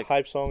bring shit with Uplink a back.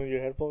 hype song in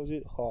your headphones,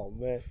 dude. Oh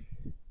man,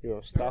 you're I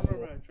unstoppable.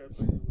 remember I tried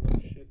playing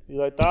with that shit. You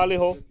like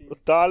Daliho,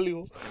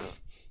 Daliho.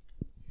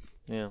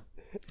 Yeah.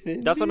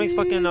 That's what makes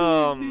fucking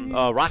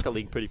Rocket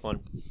League pretty fun.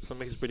 That's what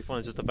makes it pretty fun.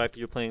 It's just the fact that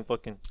you're playing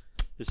fucking.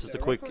 It's just a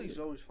quick. Rocket League's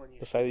always funny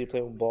The as fact that shit, you play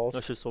you with know? balls.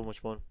 That's just so much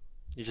fun.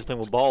 You're just playing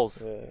with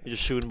balls. Yeah. You're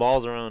just shooting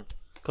balls around.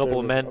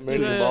 Couple of men. American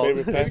shooting Yeah, balls.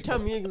 favorite every pastime.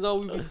 time me and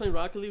Gonzalo we be playing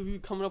Rocket League, we be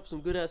coming up with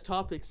some good ass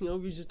topics. You know,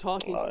 we be just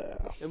talking, Oh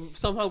yeah. and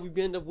somehow we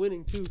be end up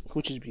winning too.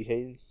 Who just be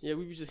hating? Yeah,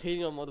 we be just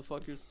hating on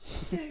motherfuckers.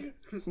 Yeah.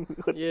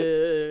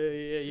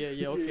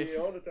 Okay. Yeah,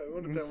 all the time,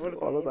 all the time, all the time.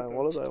 All the time,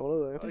 all the time, all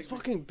the time. This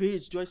fucking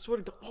bitch, dude, I swear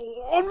to God.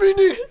 Oh, on me,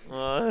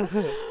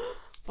 nigga!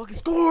 Fucking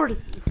scored!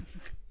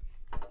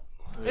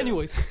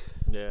 Anyways.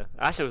 Yeah,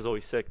 that shit was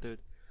always sick, dude.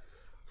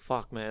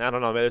 Fuck, man. I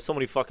don't know, man. There's so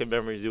many fucking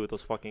memories, dude, with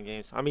those fucking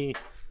games. I mean,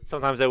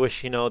 sometimes I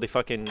wish, they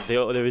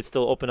would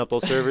still open up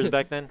those servers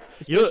back then.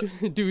 You know,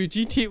 Especially, dude,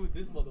 GTA with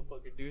this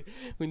motherfucker, dude.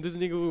 When this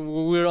nigga,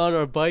 when we were on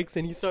our bikes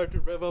and he started to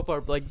rev up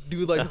our, like,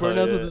 do like Oh,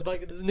 burnouts yeah. with his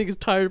bike and this nigga's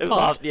tire it was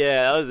popped. off,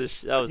 yeah, that was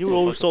You so were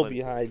always fucking so funny.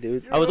 behind,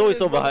 dude. I was always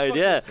so behind,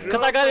 yeah.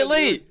 Because I got it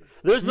late.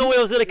 There's no way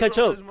I was gonna catch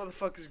up. This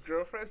motherfucker's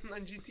girlfriend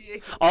on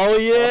GTA. Oh,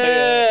 yeah,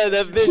 yeah.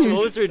 that bitch.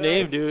 What was her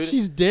name, dude?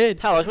 She's dead.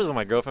 Hell, I was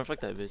my girlfuck.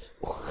 Fuck that bitch.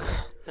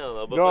 Hell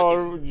no, but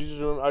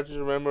No, I just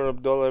remember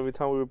Abdullah every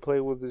time we were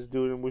playing with this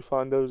dude and we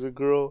found there was a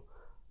girl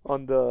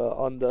on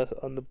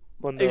the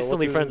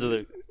instantly what's friends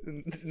it-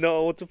 with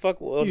No, what the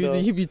fuck? On the,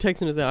 He'd be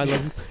texting us, I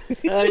love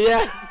you. her.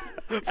 Yeah.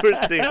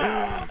 first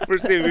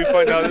thing we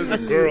find out is a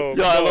girl.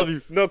 Yo, I No, love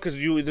you. No, because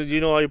you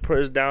know how you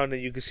press down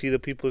and you can see the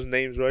people's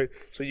names, right?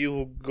 So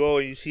you go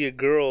and you see a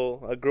girl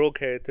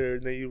character,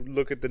 and then you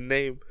look at the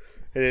name,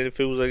 and then if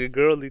it was like a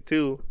girly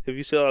too, if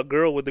you saw a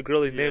girl with the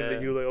girly name, then Yeah.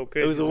 you're like,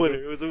 okay, It was a this winner.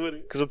 girl- It was a winner.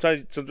 Cause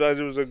sometimes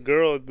it was a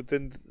girl, but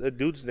then a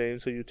dude's name.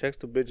 So you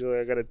text a bitch like,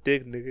 "I got a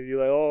dick, nigga."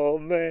 You're like, "Oh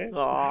man,"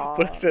 Aw.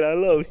 but I said, "I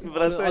love you."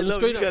 But I said, On the no,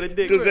 straight you up, got a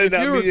dick. Does that if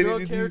not you're a mean girl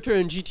anything? character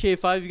in GTA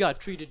 5, you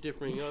got treated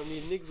different. You know what I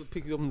mean? Niggas would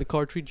pick you up in the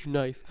car, treat you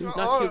nice, not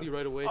kill you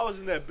right away. I was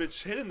in that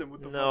bitch hitting them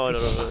with the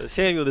No.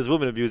 Samuel, this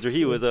woman abuser,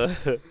 he was a.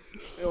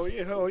 Hell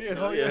yeah, hell yeah,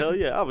 Hell yeah, hell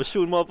yeah. I was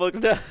shooting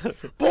motherfuckers down.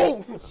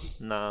 Boom!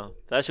 Nah,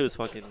 that shit was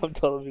fucking. I'm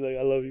telling you, like,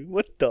 I love you.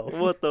 What the?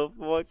 What the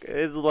fuck?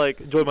 It's like,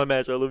 enjoy my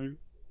match, I love you.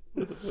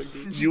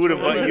 You would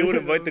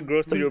invite the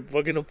girls to your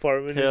fucking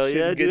apartment. Hell and shit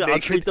yeah, and get dude! I'll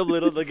naked. treat them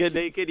little to get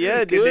naked. Yeah,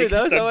 Get dude. naked,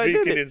 That's start how I did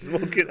drinking it. and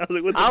smoking. I was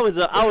like, what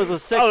the I was a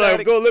sex I was like,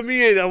 addict. go, let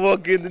me in. I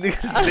walk in, the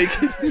niggas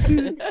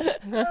naked.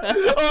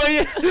 Oh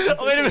yeah.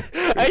 Oh, wait a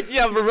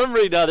minute. I'm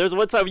remembering now. There's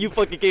one time you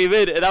fucking came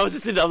in and I was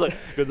just sitting there. I was like,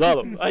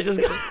 Gonzalo, I just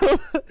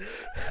got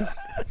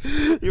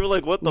You were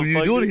like, what the What are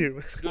fuck? you doing dude? here,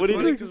 man? What do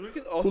you do? Because we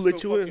can all Who still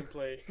let you in? fucking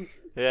play.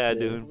 Yeah,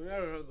 dude. We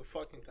never have the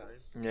fucking time.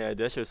 Yeah,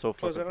 that shit was so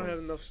Plus, fucking I don't fun. have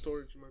enough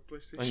storage in my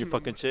PlayStation. On your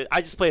fucking shit.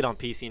 I just play it on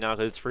PC now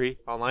because it's free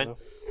online.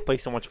 Play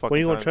so much fucking When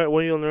you gonna time. try?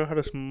 When you gonna learn how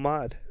to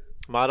mod?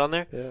 Mod on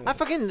there? Yeah. I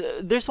fucking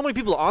there's so many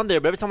people on there,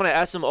 but every time when I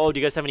ask them, oh, do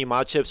you guys have any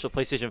mod chips for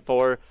PlayStation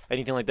 4,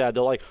 anything like that,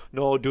 they're like,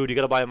 no, dude, you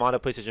gotta buy a mod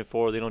of PlayStation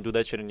 4. They don't do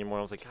that shit anymore.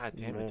 I was like, God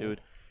damn it,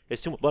 dude.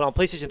 It's too. But on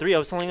PlayStation 3, I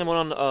was selling them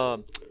on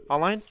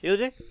online the other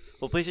day.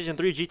 Well, PlayStation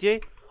 3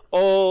 GTA.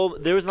 Oh,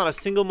 there was not a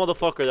single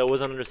motherfucker that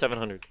wasn't under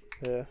 700.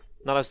 Yeah.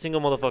 Not a single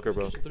motherfucker,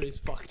 bro. PlayStation 3 is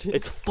fucked.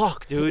 It's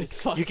fucked, dude. It's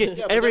fucked. You can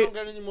Yeah, but every. they don't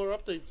got any more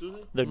updates, do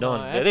they? They're Nah,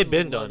 done. Yeah, they've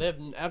been absolutely not. done. They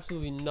have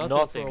absolutely nothing,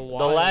 Nothing. for a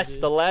while.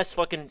 The last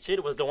fucking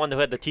shit was the one that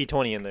had the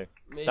T20 in there.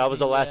 That was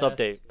the Maybe, last yeah.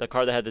 update. The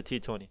car that had the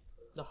T20.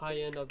 The high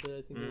end update,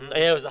 I think.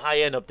 Yeah, it was a high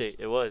end update.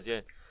 It was, yeah.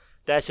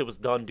 That shit was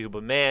done, dude.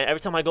 But man, every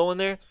time I go in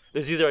there,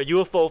 there's either a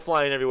UFO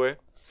flying everywhere,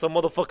 some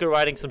motherfucker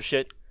riding some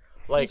shit.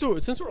 Like,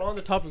 Since we're on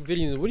the topic of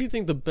video games, what do you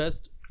think the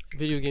best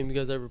video game you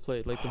guys ever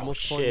played? Like the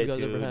most fun you shit, guys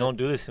dude. ever had? Don't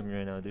do this to me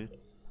right now, dude.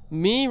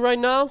 Me right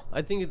now,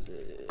 I think it's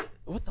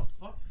what the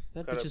fuck?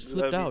 That bitch just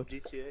flipped out.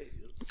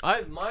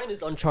 Mine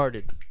is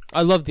Uncharted.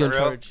 I love the For real?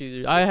 Uncharted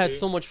series. I had see?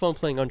 so much fun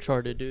playing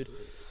Uncharted, dude.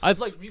 I've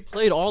like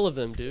replayed all of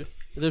them, dude.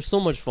 They're so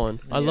much fun.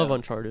 I love Yeah.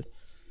 Uncharted.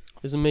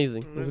 It's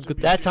amazing. It was a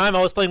good. That time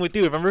I was playing with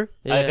you, remember?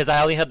 Yeah. Because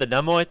I only had the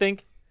demo, I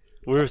think.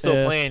 We were still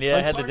Yeah. playing. Yeah,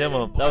 I had the Uncharted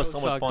demo. and That was so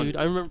much Bioshock, fun. dude.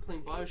 I remember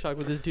playing Bioshock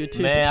with this dude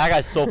too. Man, I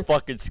got so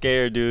fucking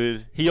scared,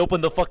 dude. He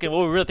opened the fucking.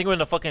 What were we think we were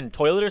in a fucking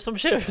toilet or some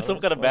shit, or some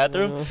kind of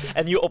bathroom,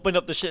 and you opened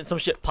up the shit and some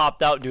shit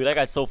popped out, dude. I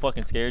got so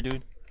fucking scared,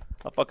 dude.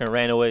 I fucking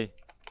ran away.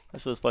 That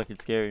shit was fucking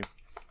scary.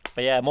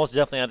 But yeah, most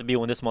definitely have to be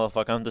with this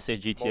motherfucker. I'm gonna say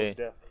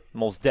GTA.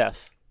 Most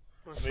def.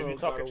 Maybe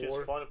talking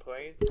just fun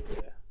playing.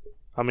 Yeah.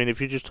 I mean,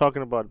 if you're just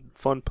talking about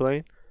fun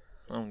playing,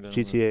 I'm gonna,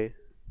 GTA.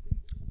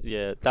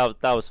 Yeah, that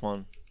was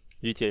fun.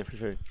 GTA for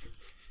sure.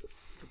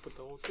 Put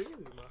the whole thing in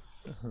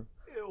your mouth.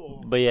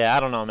 Ew. But yeah, I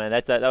don't know, man.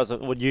 That was.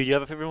 Would you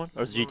have a favorite one,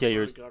 or is GTA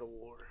yours? God of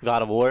War.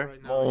 God of War.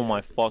 Right now, Oh yeah.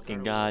 my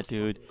fucking god,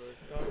 dude.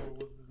 God of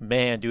War.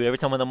 Man, dude, every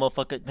time when the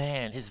motherfucker,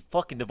 man,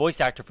 the voice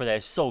actor for that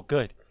is so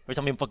good. Every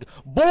time he fucking,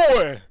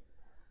 boy,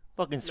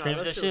 fucking Nah, screams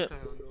that was shit.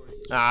 kinda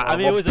annoying. Nah, I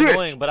mean, it was bitch.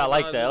 annoying, but I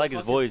like Nah, that. I the like his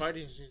fucking voice.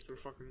 Fighting scenes were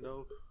fucking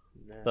dope.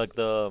 Like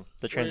the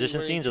transition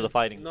When scenes he or the just-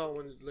 fighting? No,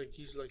 when like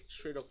he's like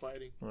straight up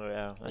fighting. Oh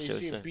yeah, that And shit you was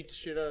see him sick. beat the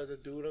shit out of the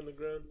dude on the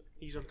ground.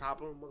 He's on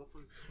top of him,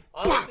 motherfucker.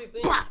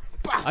 Honestly,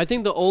 I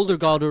think the older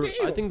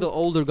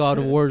God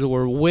of Wars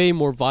were way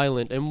more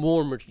violent and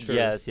more mature.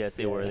 Yes,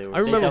 they were. They were. I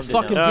remember They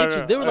dumbed it fucking down.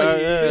 bitches. They were like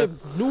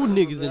straight nude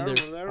niggas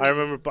in there. I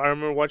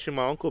remember watching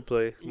my uncle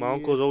play. My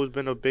uncle's always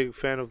been a big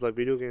fan of like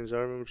video games. I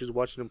remember just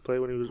watching him play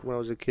when I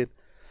was a kid.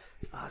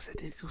 I said,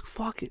 "This dude's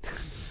fucking."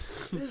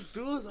 This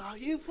dude's out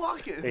here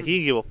fucking. And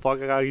he didn't give a fuck.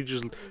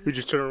 He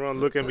just turn around,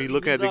 look at me,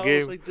 look at the He's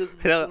game. like this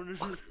in And I- the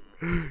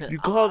corner. You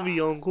called me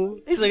uncle.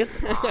 He's like,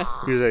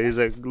 He's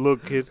like,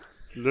 look, kid,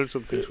 learn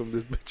some things from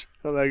this bitch.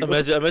 I'm like,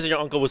 imagine your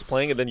uncle was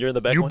playing and then you're in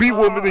the back. you going, beat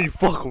women, then you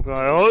fuck them.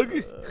 I hug.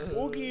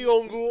 Okay,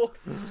 uncle.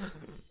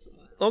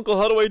 Uncle,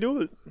 how do I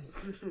do it?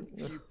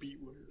 You beat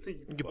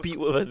women. You beat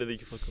women and then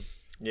you fuck them.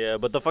 Yeah,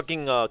 but the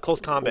fucking close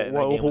combat in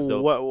that game was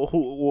dope. Whoa.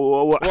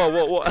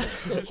 Whoa.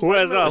 Who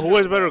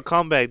has better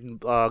combat,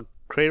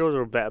 Kratos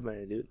or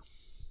Batman, dude?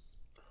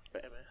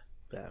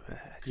 Batman.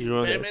 You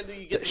know Batman, do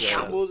you get the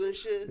combos and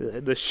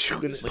shit? the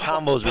shooting. The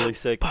combo's really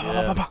sick.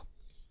 Yeah.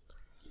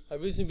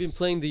 I've recently been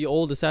playing the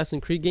old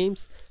Assassin's Creed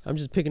games. I'm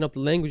just picking up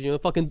the language, you know,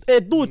 fucking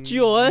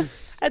Duccio,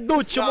 eh?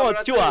 Duccio, Nah, but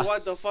I tell you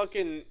what, the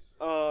fucking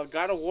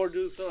God of War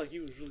dude felt like he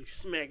was really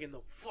smacking the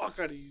fuck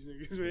out of these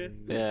niggas, man.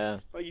 Yeah.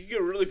 Like you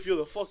can really feel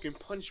the fucking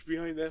punch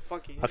behind that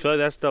fucking. I feel like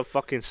that's the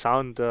fucking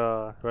sound,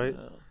 right?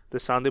 The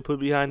sound they put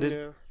behind it.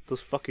 Yeah.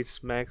 Those fucking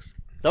smacks.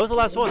 That was the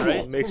last one,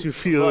 right? Makes you That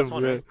was feel the last them,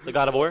 one, man. right? The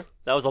God of War?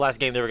 That was the last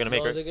game they were going to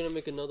make, No, right? they're gonna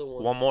make another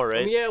one. One more,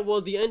 right? Yeah,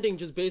 well, the ending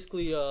just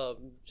basically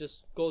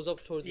just goes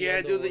up towards the Yeah,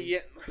 end. dude.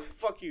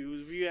 Fuck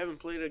you. If you haven't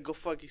played it, go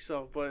fuck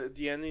yourself. But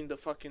the ending, the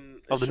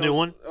fucking. Oh, the new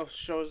one?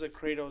 Shows that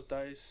Kratos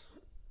dies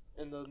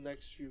in the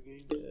next few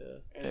games, Yeah,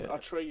 and Yeah.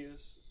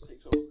 Atreus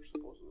takes over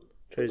supposedly.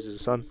 Traces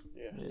the sun.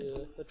 Yeah. yeah.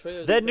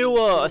 Atreus That is new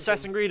gonna-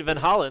 Assassin's Creed Van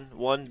Halen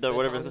one, the Van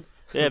whatever. Halen?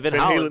 Yeah, Van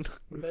Van Halen.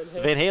 Van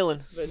Van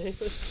Halen. Van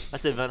Halen. I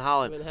said Van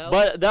Halen. Van Halen?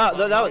 But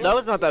that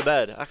was not that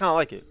bad. I kind of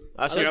like it.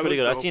 Actually, like it's pretty it.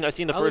 good. I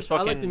seen the first I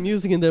fucking. like the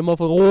music in there,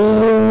 motherfucker.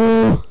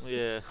 Oh!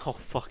 Yeah. Oh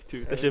fuck,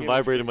 dude. That Yeah, shit the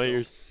vibrated in my game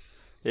ears.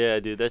 Yeah,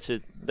 dude. That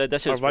shit. That Are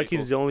shit's pretty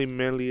Vikings cool. the only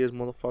manliest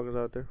motherfuckers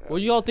out there? What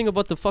do y'all think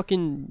about the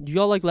fucking? Do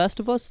y'all like Last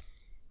of Us?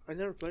 I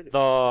never played it.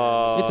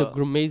 It's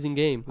an amazing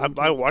game.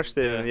 I watched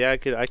it, and yeah, I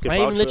could. I vouch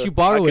even let for you that.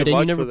 borrow I it, could and you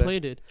vouch never for that.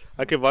 played it.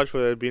 I can vouch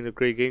for that being a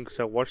great game because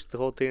I watched the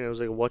whole thing. And it was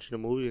like watching a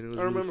movie, and it was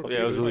I remember. really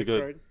Yeah, it was playing really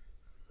like good. Cried.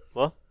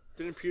 What?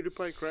 Didn't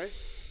PewDiePie cry?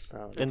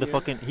 In the Yeah.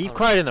 fucking, he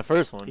cried in the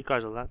first He one.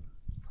 cries a lot.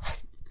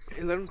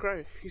 Hey, let him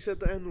cry. He said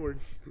the N-word.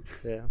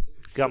 Yeah.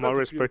 Got my Shout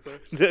out to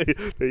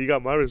respect. You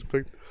got my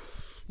respect.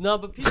 No,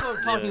 but people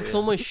are talking yeah.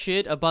 so much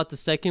shit about the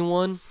second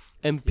one,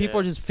 and people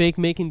Yeah. are just fake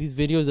making these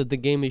videos that the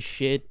game is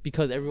shit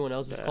because everyone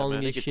else is Yeah, calling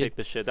man, they it could shit. take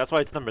the shit. That's why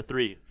it's number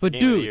 3. But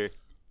game of the dude, year.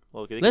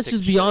 Well, okay, they Let's can take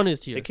just the be shit.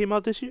 honest here. It came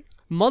out this year?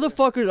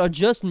 Motherfuckers are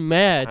just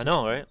mad. I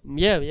know, right?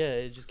 Yeah,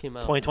 it just came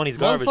out. 2020's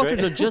garbage, Motherfuckers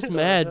right? are just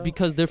mad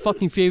because their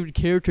fucking favorite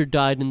character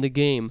died in the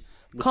game.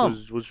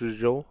 Which was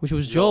Joel? Which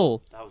was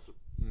Joel. That was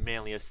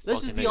manliest.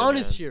 Let's just fucking be nigga,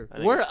 honest man. here. I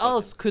think Where it's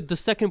else could the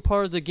second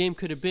part of the game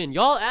could have been?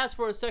 Y'all asked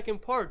for a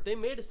second part. They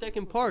made a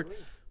second part.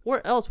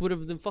 Where else would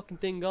have the fucking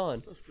thing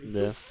gone?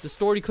 Yeah. The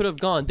story could have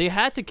gone. They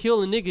had to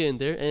kill a nigga in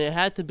there, and it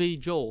had to be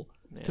Joel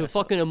Yeah, to that's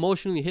fucking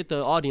emotionally hit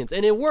the audience,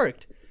 and it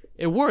worked.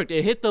 It worked.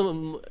 It hit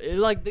them.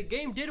 Like the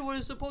game did what it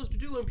was supposed to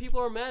do, and people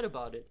are mad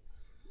about it.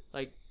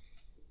 Like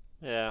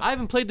Yeah. I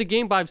haven't played the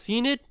game, but I've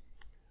seen it.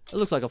 It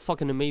looks like a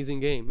fucking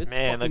amazing game. It's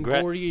Man, fucking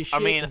gory as shit.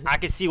 I mean, I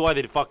can see why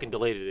they fucking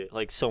delayed it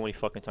like so many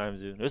fucking times,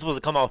 dude. It was supposed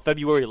to come out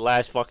February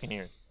last fucking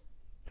year,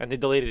 and they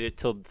delayed it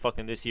till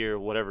fucking this year, or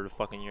whatever the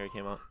fucking year it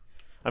came out.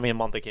 I mean, a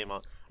month it came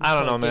out. I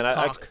don't know,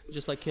 man.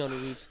 Just like Keanu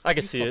Reeves. I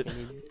can You see it.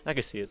 fucking idiot. I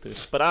can see it, dude.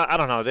 But I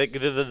don't know.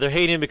 They're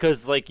hating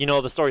because, like, you know,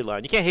 the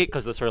storyline. You can't hate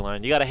because of the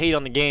storyline. You gotta hate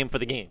on the game for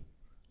the game.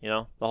 You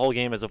know, the whole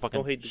game is a fucking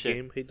Don't hate the shit.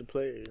 game, hate the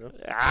player, you know?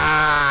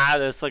 Ah,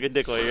 that's like a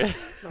dick right here.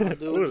 Nah, What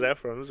dude. was that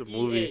from? It was a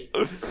movie.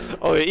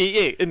 Oh,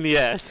 EA in the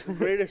ass.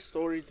 Greatest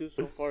story, dude,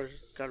 so far has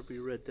gotta be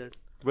Red Dead.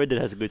 Red Dead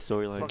has a good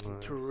storyline. Fucking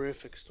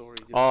terrific story,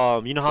 dude.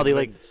 You know how they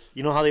like,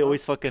 you know how they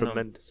always fucking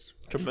Tremendous.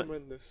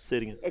 Tremendous. say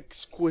it again.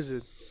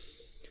 Exquisite.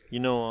 You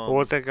know, What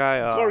was that guy?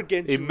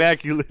 Gargantuous.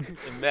 Immaculate.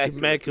 Immaculate.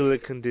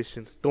 Immaculate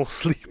condition. Don't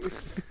sleep.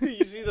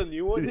 You see the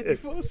new one that he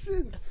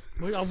posted?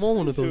 Wait, I want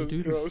one of those,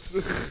 dude. Gross.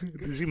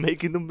 Is he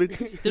making them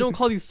bitches? They don't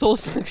call these soul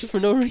suckers for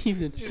no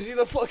reason. You see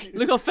the fucking...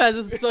 Look how fast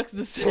this sucks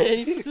the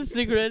sand. He puts a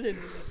cigarette in.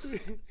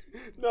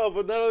 No,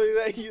 but not only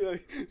that,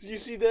 you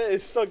see that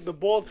it sucked the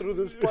ball through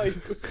this pipe.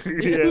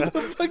 Yeah.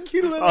 The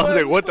fucking little I was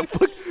like, ass- what the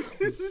fuck?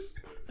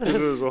 It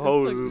was a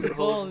hose. It's It was like a the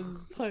ball hose. in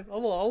his pipe. I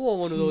want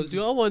one of those,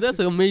 dude. That's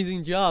an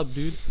amazing job,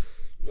 dude.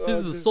 This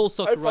is a dude, soul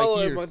sucker I follow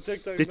right him here. on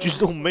TikTok. They now. just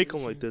don't make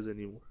them like this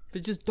anymore. They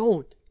just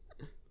don't.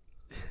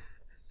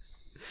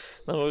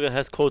 No,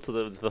 has quotes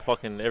of the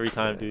fucking every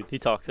time, dude. He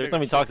talks. Every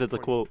time he talks, it's a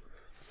quote.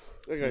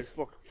 That guy's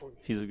fucking funny.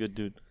 He's a good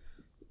dude.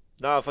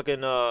 Nah,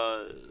 fucking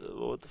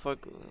what the fuck?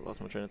 I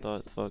lost my train of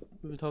thought. Fuck.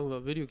 We've been talking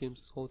about video games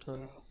this whole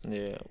time.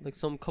 Yeah. Like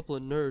some couple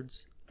of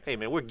nerds. Hey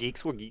man, we're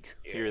geeks. We're geeks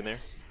here and there.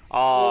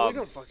 Well, we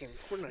don't fucking...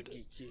 We're not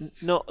geeky.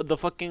 No, the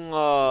fucking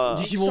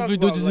Did you talk want me about,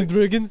 Dungeons like- and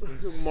Dragons?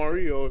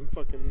 Mario and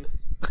fucking...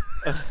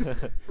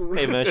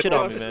 Hey man, shit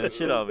on me, man.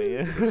 Shit on me.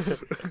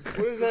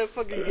 What is that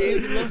fucking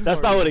game? That's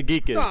not what a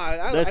geek is. Nah,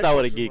 I That's fuck not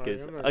what a with geek Mario,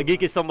 is. I'm not A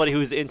geek is somebody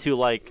who's into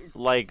like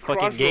fucking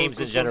Crossroads games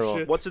or in some general.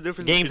 shit. What's the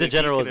difference? Games in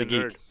between general is a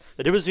geek and geek.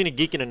 The difference between a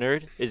geek and a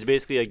nerd is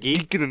basically a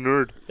geek, Geek and a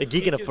nerd. a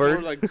geek and a Geek is more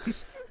ferd. Like,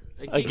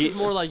 A geek geek- is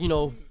more like, you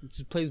know,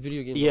 just plays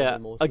video games. all Yeah, day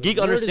mostly. a geek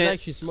Nerd understand- is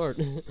actually smart.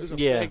 there's a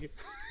Yeah. fag.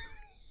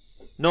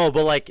 No,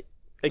 but like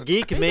a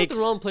geek Ain't makes.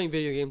 nothing wrong playing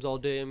video games all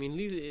day. I mean, at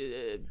least,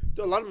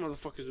 A lot of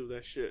motherfuckers do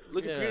that shit.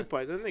 Look Yeah. at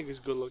PewDiePie. That nigga's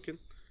good looking.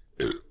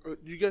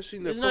 You guys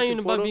seen that it's not fucking even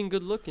about photo being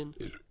good looking.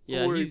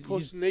 Yeah, where he he's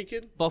posts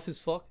naked? buff as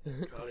fuck.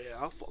 Oh yeah,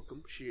 I'll fuck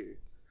him. Shit.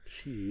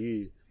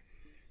 Shit.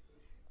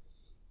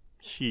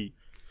 She.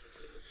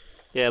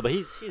 Yeah, but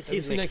he's Have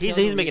you seen that he's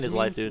Keanu making his Reeves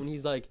life, memes dude. When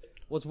he's like,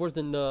 "What's worse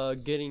than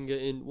getting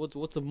in?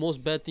 What's the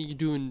most bad thing you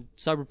do in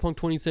Cyberpunk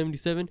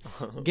 2077?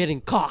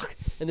 Getting cock."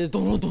 And there's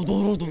What's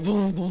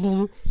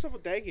up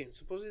with that game?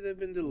 Supposedly they've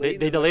been delayed.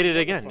 They delayed it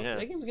again. Yeah,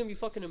 that game's gonna be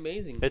fucking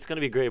amazing. it's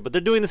gonna be great. But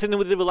they're doing the same thing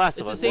with the Last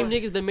It's of the Us. same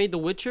niggas that made The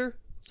Witcher,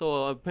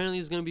 so apparently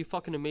it's gonna be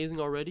fucking amazing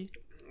already.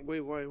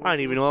 Wait, why? I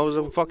didn't even know it was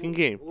a fucking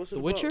game. What's it The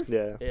about? Witcher?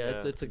 Yeah. Yeah,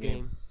 it's it's a a game.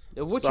 game.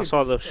 The Witcher. I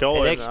saw the show. It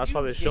And actually- I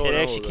saw the show. it and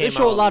I actually was They came like,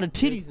 show a out- lot of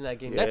titties in that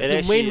game. Yeah, That's it the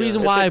actually, main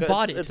reason it's why like I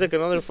bought it. It's like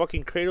another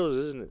fucking Kratos,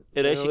 isn't it?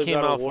 It actually came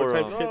out for,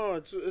 type shit. No,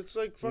 it's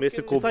like fucking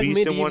Mythical It's like beast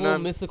and medieval,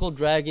 whatnot. mythical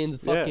dragons,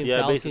 fucking Yeah,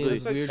 falcons, basically.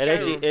 It's like weird It shit.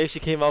 actually, it actually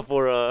came out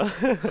for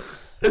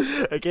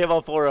it came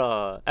out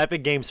for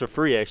Epic Games for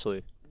free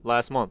actually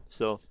last month.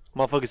 So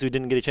motherfuckers who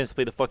didn't get a chance to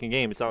play the fucking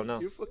game, it's out now.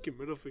 Your fucking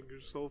middle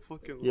finger's so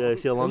fucking long. Yeah,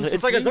 see how long? It's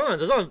It's like free?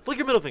 Azan. Flick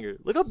your middle finger.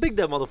 Look how big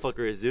that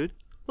motherfucker is, dude.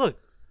 Look.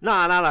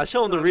 Nah.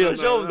 Show him the real.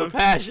 Show him the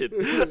passion.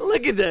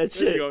 Look at that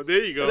There you shit. go.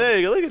 There you go. There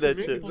you go. Look at that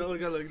Me shit. and Zella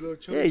got like little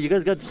chunks. Yeah, you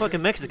guys got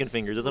fucking Mexican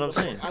fingers. That's what I'm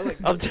saying. I like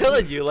I'm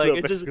telling you, like The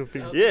it just. Mexican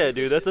finger. Yeah,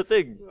 dude, that's a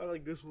thing. I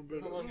like this one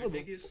better.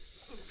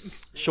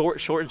 Short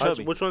and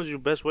chubby. Which one's your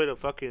best way to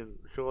fucking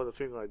show the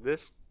finger like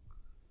this?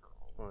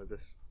 Or like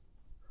this?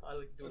 I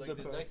like to do it like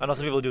this next I know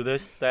some people do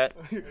this, that.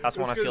 That's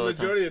one I see all the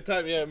time. Majority of the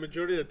time, yeah,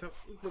 majority of the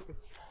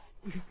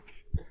time.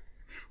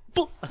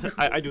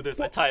 I do this.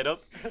 I tie it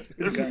up.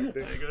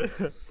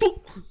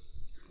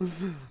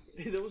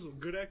 Hey, that was some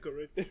good echo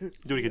right there.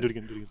 Do it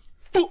again.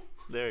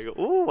 There you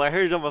go. Ooh, I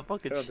heard it on my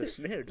fucking Oh, the shit.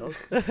 snare, dog.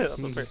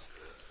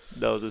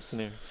 That was a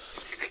snare.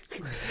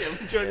 Yeah,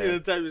 majority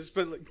of the time you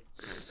spend like.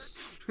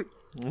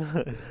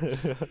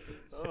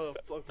 Oh,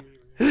 fuck me.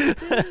 Man.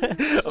 So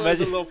like a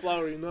Imagine. little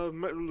flower, you know,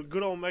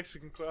 good old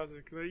Mexican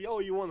classic. Like, yo,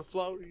 you want a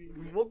flower?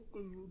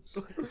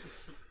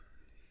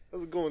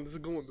 How's it going? This is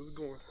going.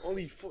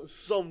 Only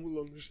some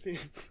will understand.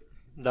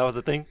 That was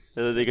the thing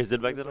that the niggas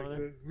did back It's then over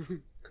there.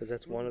 that. Because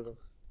that's one of them.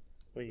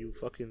 When you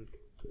fucking.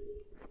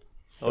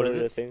 Oh, is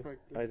the it? thing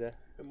like that.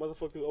 And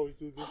motherfuckers always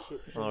do this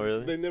shit. Oh,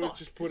 really? They never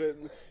just put it.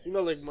 You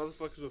know, like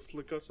motherfuckers would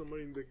flick out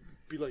somebody and they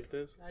be like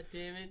this. God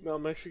damn it. Now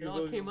Mexicans It all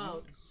always came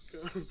out.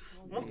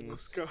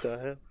 Motherfuckers go, What the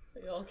hell?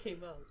 It all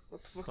came out.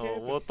 what the fuck Oh,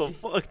 happened? what the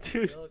fuck,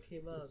 dude? It all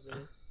came out,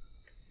 man.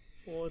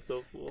 What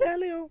the fuck?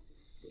 Telio.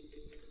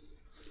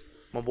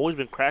 My boy's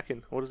been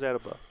cracking. What is that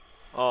about?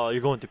 Oh,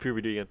 you're going to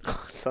puberty again.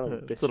 Son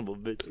of a bitch. Son of a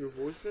bitch. Your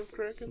voice been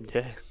cracking?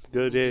 Yeah. The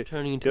other day,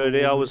 Turning into the other a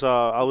day I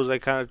woman. was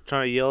like kind of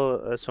trying to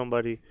yell at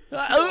somebody.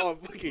 Oh,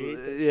 I fucking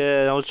hate that.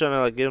 Yeah, I was trying to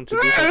like get him to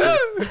do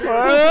something.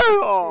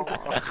 Oh,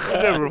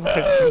 never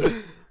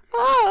mind.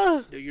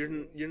 Yo,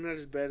 you're not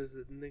as bad as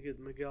the nigga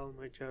Miguel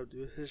in my job,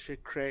 dude. His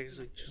shit cracks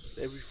like just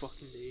every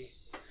fucking day.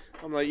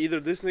 I'm like,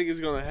 either this nigga's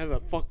gonna have a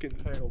fucking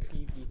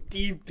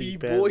deep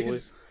bad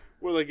voice,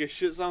 where like his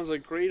shit sounds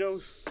like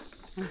Kratos,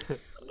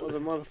 or the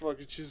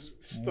motherfucker just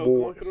stuck Boy.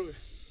 going through it.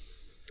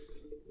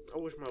 I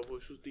wish my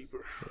voice was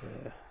deeper.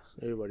 Yeah,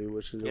 everybody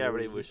wishes. Yeah, it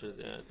everybody was. wishes.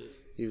 Yeah, dude.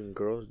 Even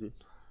girls, dude.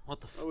 What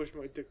the I fuck? wish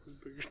my dick was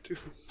bigger too.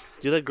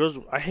 Do you like girls?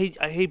 I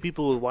hate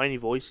people with whiny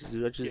voices,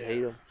 dude. I just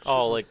hate them.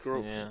 Oh, just like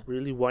gross. yeah.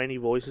 Really whiny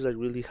voices, like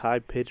really high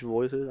pitched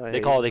voices.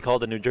 They call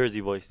the New Jersey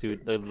voice,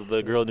 dude.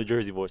 The girl New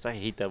Jersey voice. I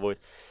hate that voice.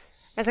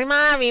 It's like,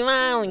 mommy,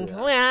 where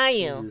are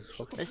you?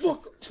 Shut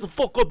the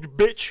fuck up, you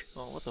bitch.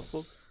 Oh, what the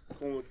fuck?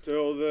 Gonna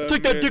tell that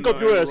Take that dick up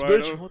your ass, midnight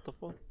bitch. rider. What the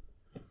fuck?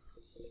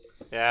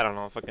 Yeah, I don't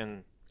know.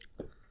 Fucking.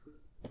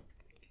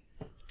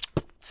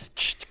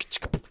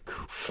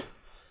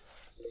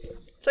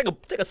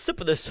 Take a sip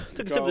of this.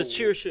 Take a sip of this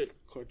cheer shit.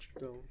 Cut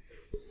you down.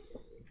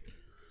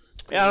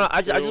 Yeah, I,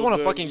 don't know, I just want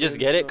to fucking just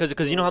get it,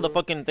 cause you know how the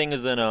fucking thing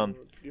is in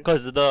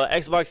cause the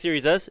Xbox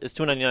Series S is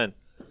 $299,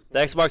 the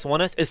Xbox One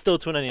S is still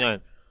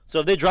 $299. So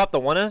if they drop the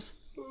One S,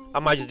 I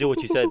might just do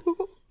what you said.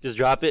 Just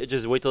drop it.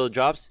 Just wait till it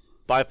drops.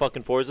 Buy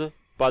fucking Forza.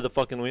 Buy the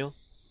fucking wheel.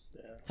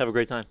 Have a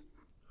great time.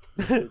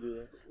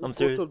 I'm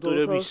serious. What's up, Dude,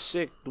 that'd be House?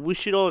 sick. We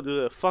should all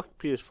do that. Fuck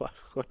PS5.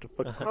 What the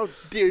fuck? How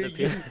dare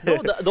you? No,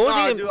 the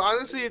Nah, only dude,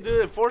 honestly,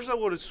 dude, if Forza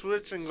would have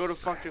switched and go to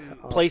fucking...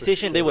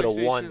 PlayStation, they would have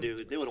won, PlayStation.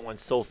 dude. They would have won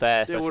so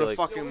fast. They I would feel have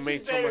like. fucking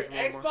made so much more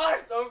money. Xbox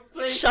or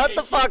PlayStation? Shut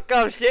the fuck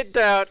up. Sit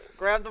down.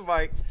 Grab the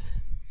mic.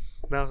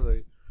 Now it's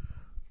like,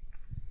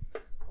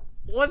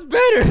 What's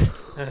better?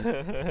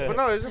 But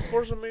no, isn't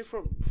Forza made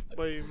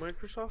by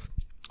Microsoft?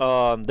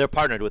 They're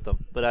partnered with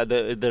them, but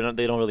they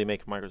don't really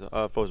make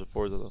Microsoft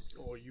Forza though.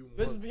 Oh, you.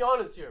 Let's be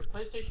honest here.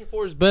 PlayStation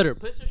 4 is better.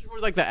 PlayStation 4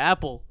 is like the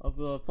Apple of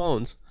the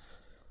phones.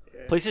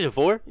 PlayStation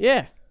 4?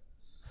 Yeah.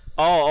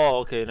 Oh,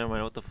 okay. Never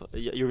mind. What the fuck?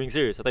 You're being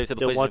serious? I thought you said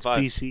the that PlayStation wants 5.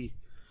 PC.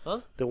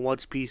 Huh? That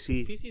wants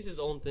PC. PC is his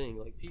own thing.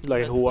 Like PC Like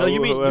has who- No,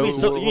 you mean Whoever-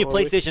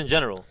 PlayStation in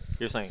general.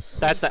 You're saying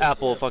that's the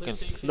Apple Yeah, fucking.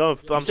 PlayStation- No,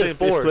 yeah. I'm said saying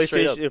four, if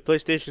straight up.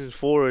 PlayStation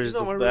 4 is You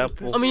know what the really Apple.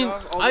 pissed I mean,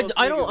 All I those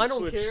don't niggas don't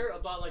switched. care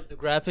about like the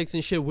graphics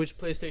and shit. Which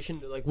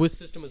PlayStation, like which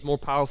system is more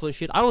powerful and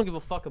shit. I don't give a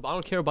fuck about. I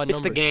don't care about It's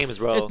numbers. the games,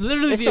 bro. It's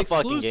literally it's the fucking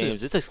exclusives.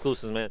 games. It's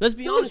exclusives, man. Let's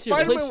be Dude, honest here.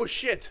 Spider-Man was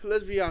shit.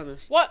 Let's be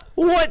honest. What?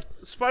 What?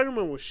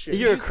 Spider-Man was shit.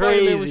 You're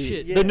Spider-Man was crazy.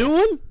 shit. The new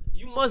one?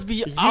 You must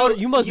be out.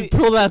 You must be you-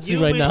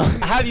 prolapsing right now.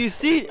 Have you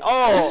seen?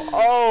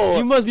 Oh.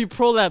 You must be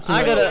prolapsing I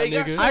right gotta, now, It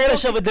got nigga. so I gotta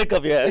shove a dick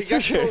up your ass. It got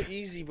for sure. so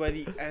easy by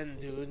the end,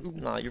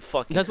 dude. Nah, you're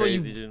fucking That's why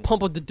crazy, you dude.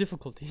 pump up the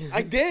difficulty.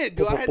 I did,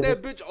 dude. I had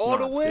that bitch all the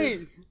Nah, way.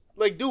 dude.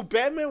 Like, dude,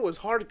 Batman was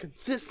hard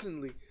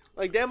consistently.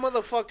 Like that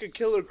motherfucker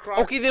Killer Croc.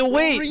 Okay, then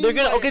wait. They're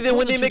gonna. Okay, then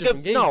when Those are they two make a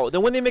different games. no,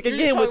 then when they make a You're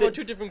game talking with about it.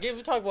 two different games.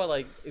 We're talking about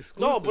like No,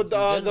 exclusives. but in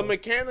the general.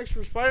 mechanics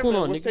from Spider-Man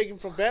on, was nigga. taken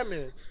from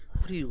Batman.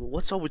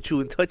 What's up with you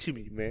and touching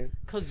me, man?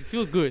 Cause you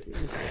feel good.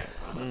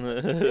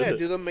 Yeah,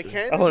 dude, the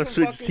mechanics I wanna from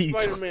switch fucking seats.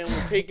 Spider-Man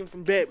was taken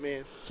from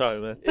Batman. Sorry,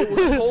 man. It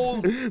was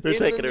told in They're the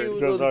taking it.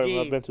 news I'm of the sorry,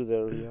 I've game. been through that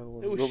already. I don't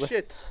wanna It go was back.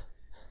 shit.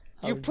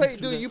 How You would play,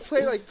 do dude. that? You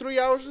play like 3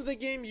 hours of the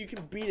game, you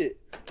can beat it,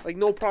 like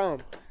no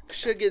problem.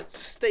 Shit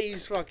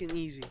stays fucking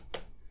easy.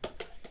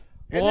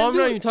 And Well, I'm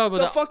not dude, even talking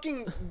the about that.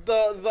 fucking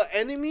the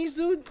enemies,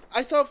 dude.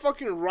 I thought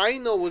fucking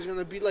Rhino was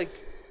gonna be like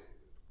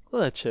What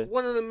that shit?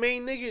 one of the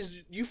main niggas.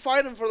 You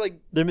fight him for like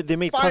They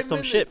made 5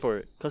 custom shit minutes. for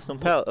it. Custom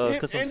him, custom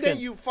and skin. then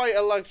you fight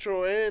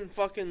Electro and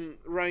fucking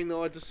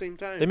Rhino at the same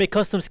time. They made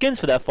custom skins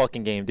for that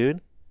fucking game, dude.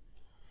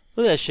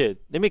 Look at that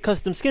shit. They made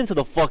custom skins to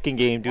the fucking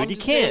game, dude. I'm You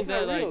just saying can't.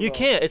 that, like, real, You though.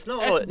 can't. It's no.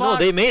 Xbox No,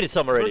 they made it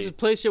some already. versus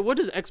PlayStation. What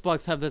does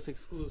Xbox have that's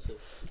exclusive?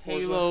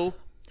 Halo,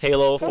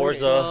 Halo, Forza.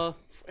 Forza.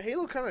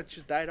 Halo kind of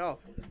just died off,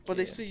 but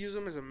they still use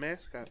him as a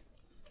mascot.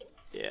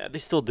 Yeah, they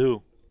still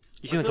do.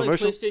 You seen I the feel like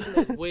commercial?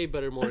 PlayStation has way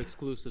better, more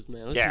exclusives,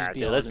 man. Let's Yeah, just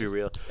be dude, let's be honest.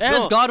 real. It has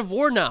No. God of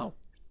War now.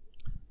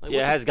 Like, Yeah,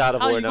 what it the- has God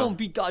of How War you now. gonna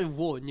beat God of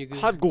War, nigga?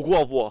 Have God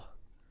of War.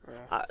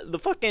 The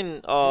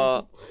fucking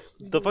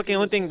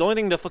the only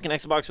thing the fucking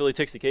Xbox really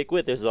takes the cake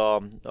with is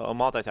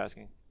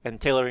multitasking and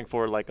tailoring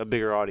for like a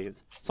bigger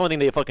audience. It's the only thing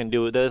they fucking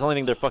do. That's the only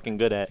thing they're fucking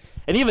good at.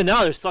 And even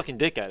now they're sucking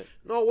dick at it.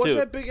 No, what's too.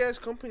 that big ass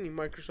company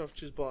Microsoft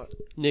just bought?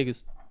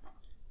 Niggas.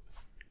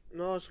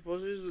 No,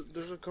 supposedly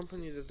there's a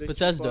company that they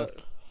Bethesda. just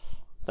bought.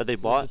 That they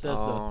bought.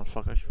 Bethesda. Oh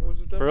fuck! Was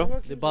it that For real?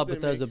 fucking They bought did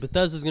Bethesda. make?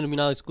 Bethesda's gonna be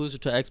now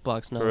exclusive to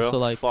Xbox now. For real? So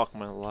like, fuck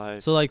my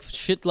life. so like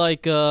shit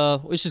like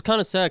which is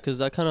kind of sad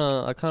because I kind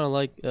of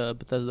like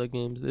Bethesda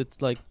games.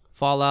 It's like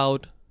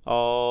Fallout.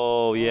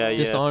 Oh yeah.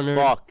 Dishonored.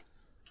 Fuck.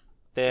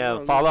 Damn.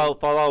 No,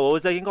 Fallout. What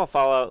was that game called?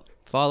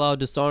 Fallout.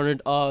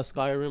 Dishonored,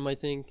 Skyrim, I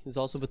think, is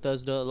also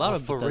Bethesda. A lot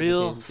of for Bethesda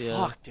real. games, yeah.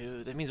 Fuck,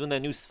 dude. That means when that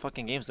new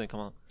fucking game's gonna come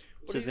out.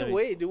 But Just either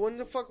gonna be- way,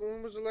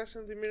 when was the last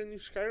time they made a new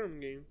Skyrim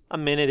game? A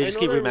minute. They I just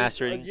know keep they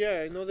remastering.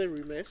 yeah, I know they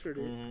remastered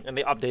it. And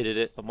they updated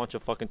it a bunch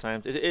of fucking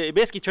times. It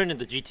basically turned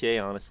into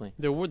GTA, honestly.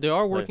 They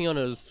are working on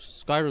a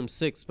Skyrim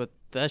 6, but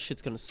that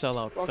shit's gonna sell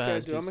out Fuck that,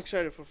 fast. dude. I'm dude.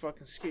 excited for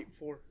fucking Skate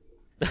 4.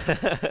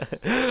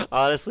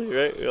 Honestly,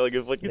 right? We're like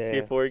a fucking Yeah.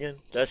 Skate 4 again.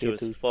 That shit Skate was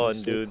 2 's fun,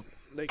 sick. dude.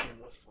 That game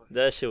was fun.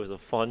 That shit was a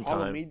fun All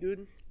of time. me,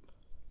 dude.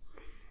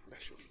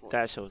 That shit was fun.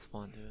 That shit was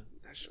fun, dude.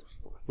 That shit was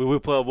fun. We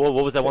play. What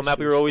was that one map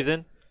we were always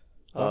in?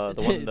 The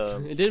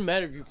one. It didn't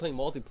matter if you were playing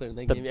multiplayer in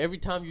that game. Every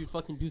time you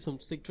fucking do some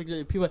sick tricks,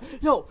 people are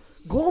like, yo,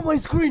 go on my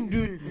screen,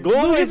 dude. Go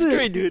on Look my at this."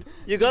 screen, dude.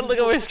 You gotta look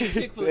at my screen.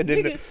 Kickflip. And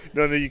then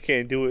no, you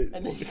can't do it.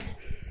 And then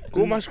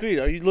Go on my screen.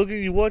 Are you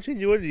looking? You watching?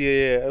 You watching?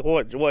 Yeah.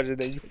 Watch, and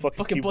then you fucking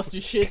fucking keep, bust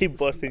your shit. keep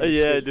busting. your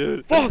Yeah, shit.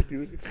 dude. Fuck,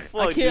 dude. I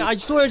Fuck, can't. I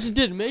swear I just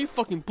did it, man. You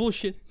fucking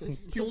bullshit.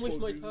 Don't waste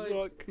my Fucking time.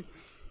 yuck.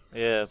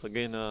 Yeah,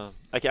 fucking. I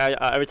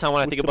every time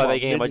when I Push think them about that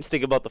out, game, I nigga. just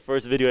think about the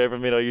first video I ever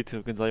made on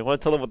YouTube. Cause I want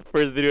to tell them what the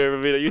first video I ever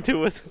made on YouTube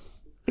was.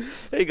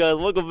 Hey guys,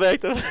 welcome back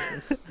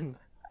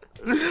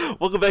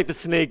to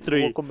Snake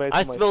 3. Welcome back to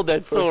I my spelled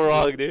that so first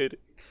wrong, dude.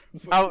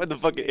 Out in the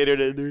fucking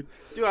internet, dude.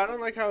 Dude, I don't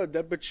like how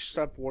that bitch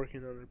stopped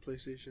working on her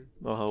PlayStation.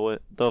 Oh,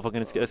 what? The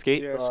fucking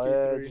escape? Yeah, Oh Skate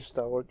yeah, 3. just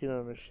start working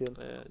on this shit.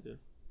 Yeah, dude.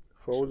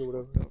 Froze or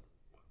whatever.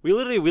 We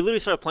literally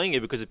started playing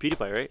it because of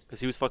PewDiePie, right? Because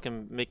he was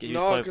fucking making. He was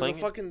No, probably because playing of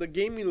it. fucking the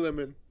gaming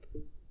limit.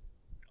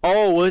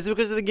 Oh, was it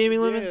because of the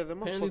gaming limit? Yeah, the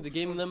Apparently, motherfucker- the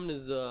game lemon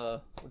is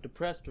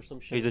depressed or some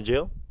shit. He's in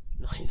jail.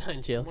 No, he's not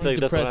in jail. feel He's like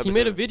that's what depressed. He happens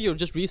made a every- video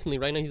just recently.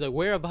 Right now, he's like,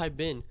 "Where have I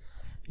been?"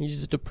 He's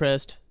just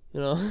depressed.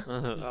 You know, just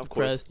Of course.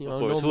 depressed. You know, Of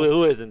course. normal.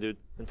 Who isn't, dude?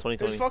 In There's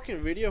 2020.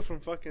 fucking video from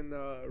fucking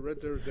Red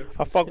Dead Redemption.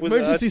 I fuck with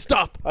Emergency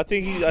stop. I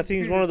think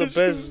he's one of the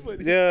best.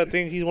 Yeah, I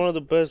think he's one of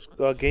the best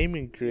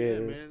gaming Yeah,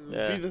 creators. man.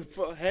 Yeah.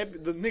 Be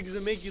the niggas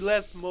that make you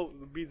laugh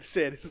be the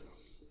saddest.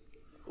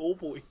 Oh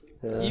boy.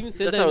 He even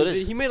said That's that how in it the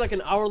is. He made like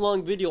an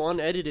hour-long video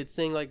unedited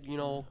saying like, you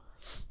know,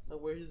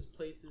 where his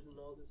place is and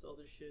all this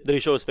other shit. Did he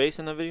show his face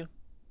in that video?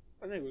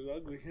 I think it was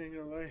ugly. I ain't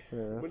gonna lie.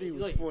 Yeah. But he He's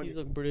was like, funny. he's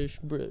like British,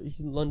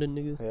 he's London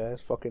nigga. Yeah, his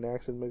fucking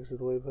accent makes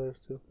it way better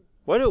too.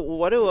 Why do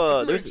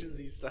there's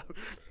Emergency stuff.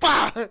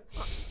 Bah!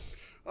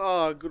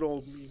 Oh, good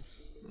old memes.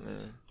 yeah.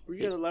 We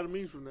get a lot of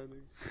memes from that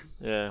nigga.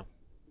 Yeah.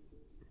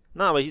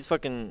 Nah, but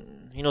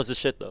he knows his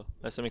shit though.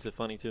 That's what makes it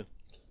funny too.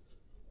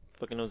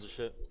 Fucking knows his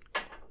shit.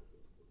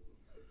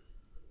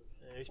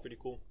 Yeah, he's pretty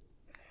cool.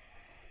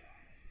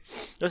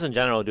 Just in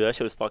general, dude, that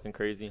shit was fucking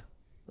crazy.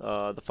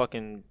 The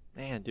fucking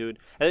man, dude.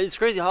 And it's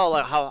crazy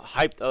how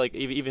hyped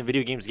even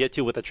video games get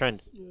to with a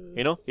trend.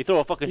 You know, you throw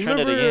a fucking You trend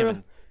at a remember,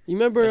 game. You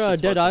remember That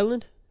shit's Dead fucking-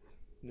 Island?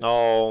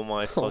 Oh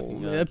my Oh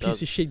fucking man, god. that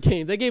piece of shit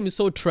game. That game is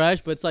so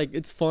trash, but it's like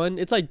it's fun.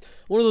 It's like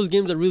one of those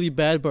games that are really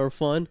bad but are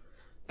fun.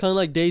 Kind of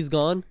like Days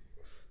Gone.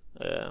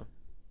 Yeah.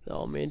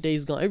 Oh man,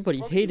 Days Gone. Everybody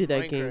Fucking hated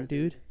that game, Minecraft,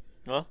 dude.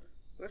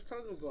 Let's talk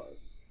about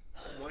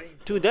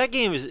Minecraft. Dude, that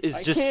game is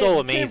I just can't-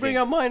 so you Can't bring amazing.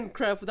 up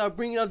Minecraft without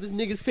bringing up this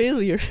nigga's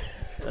failure.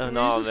 Oh, We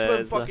no, used to man.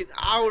 spend fucking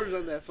hours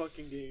on that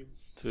fucking game.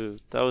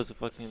 Dude, that was a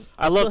fucking.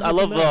 I still have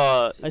the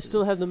map. I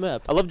still have the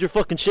map. I loved your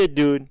fucking shit,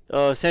 dude.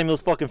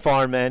 Samuel's fucking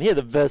farm, man. He had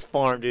the best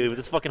farm, dude, with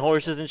his fucking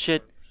horses and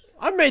shit.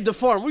 I made the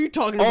farm. What are you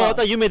talking Oh, I about?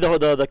 thought you made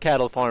the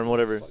cattle farm,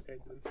 whatever. Fuck, I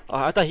did.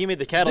 I thought he made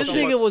the cattle. This farm.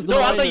 nigga was the No,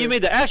 I thought miner. you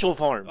made the actual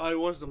farm. I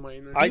was the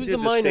miner. I was did the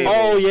miner. stable.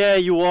 Oh yeah,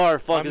 you are.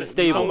 Fuck, I'm it's a the-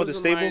 stable. I'm with the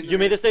stable. You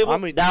made the stable? I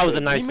made That the was a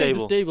stable. nice He made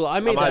the stable. stable. I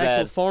made my the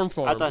actual bad.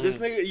 farm. I thought This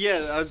nigga,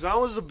 yeah,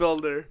 Azan was the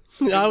builder.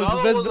 I was Gonzalo the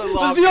was best. the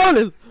Let's be logger.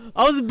 honest.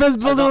 I was the best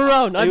builder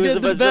around. I He was did the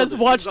the best best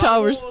builder.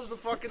 watchtowers. Gonzalo was the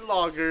fucking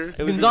logger.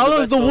 It was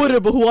Gonzalo is the best wooder,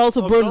 but who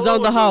also burns Abdullah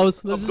down the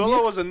was house.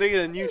 Abdullah was a nigga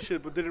that knew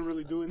shit but didn't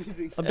really do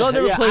anything. Abdullah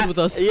never Yeah, played I- with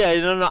us. Yeah,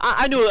 no.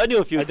 I knew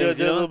a few I did things.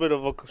 a You little know? bit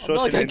of a I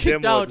construction got and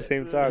kicked demo out. at the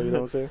same time. You know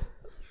what I'm saying?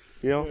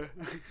 You know,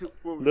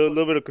 What was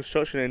little bit of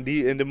construction and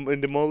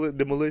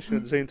demolition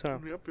at the same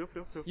time. Yep.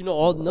 You know,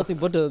 all nothing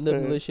but the That was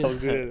demolition.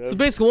 good. So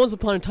basically, once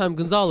upon a time,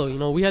 Gonzalo, you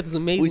know, we had this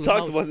amazing. we talked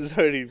house. about this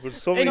already, but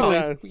so many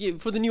Anyways,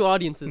 times. for the new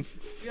audiences,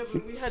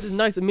 we had this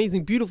nice,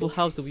 amazing, beautiful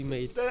house that we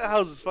made. That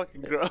house is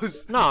fucking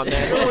gross. Nah, man,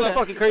 it was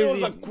fucking It crazy.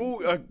 was a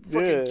fucking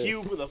Yeah.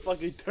 cube with a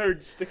fucking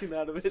turd sticking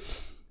out of it.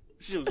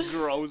 Shit was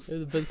gross.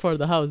 It's the best part of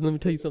the house. Let me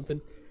tell you something.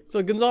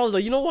 So Gonzalo's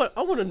like, you know what?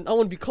 I want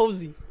to be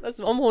cozy. I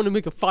want to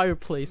make a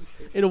fireplace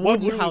in a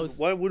wooden house.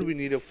 Why would we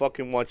need a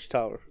fucking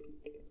watchtower?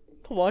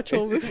 Watch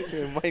over. in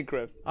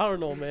Minecraft. I don't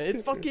know, man.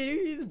 It's fucking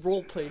it's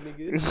role play,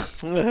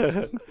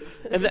 nigga.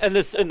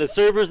 and the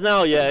servers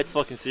now, yeah, it's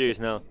fucking serious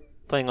now.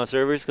 Playing on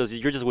servers because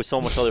you're just with so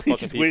much other We fucking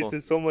just people.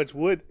 wasted so much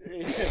wood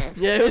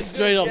Yeah, it was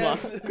straight up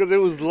lost. because it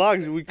was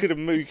logs. We could have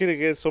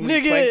get so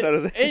many planks out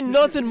of Nigga, that. ain't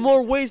nothing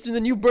more wasted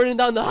than you burning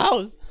down the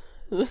house.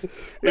 If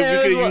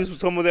Man, we could look. use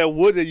some of that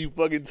wood that you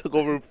fucking took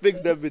over and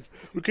fixed that bitch,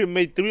 we could have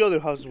made 3 other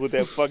houses with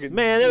that fucking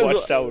Man, there was-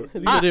 watchtower.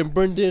 You didn't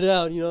burn it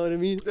out, you know what I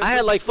mean? I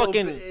had like So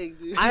fucking, big,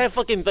 dude. I had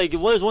fucking like it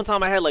was one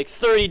time I had like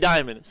 30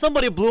 diamond.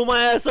 Somebody blew my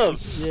ass up.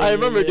 Yeah, I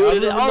remember, yeah, dude. I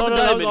and remember- all no, the no,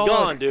 that was diamond all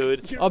gone, us.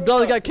 dude.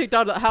 Abdullah got kicked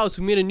out of the house.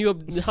 We made a new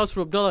house for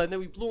Abdullah, and then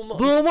we blew him up.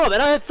 Blew him up,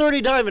 and I had 30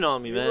 diamond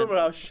on me, You man. remember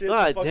how shit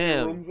God the fucking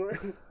damn. rooms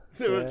were?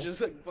 They were Yeah. just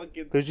like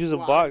fucking. There's just a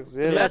blocks. box.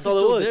 Yeah. The That's map's all it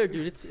still was. there,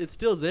 dude. It's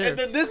still there. And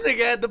then this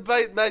nigga had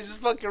the nicest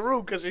fucking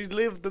room because he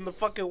lived in the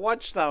fucking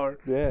watchtower.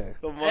 Yeah.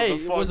 The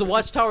Hey, was the motherfucker.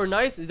 watchtower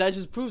nice? That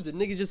just proves it.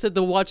 Nigga just said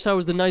the watchtower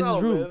was the nicest No,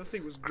 room. man, that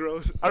thing was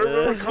gross. I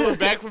remember coming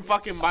back from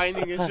fucking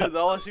mining and shit.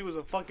 All I see was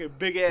a fucking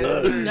big ass.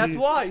 Yeah. tree. That's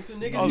why. So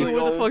niggas Oh, knew like,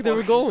 where the oh, fuck they were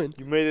fuck. going.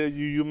 You made it.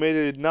 You made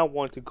it not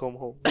want to come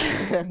home.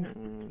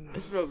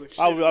 It smells like shit.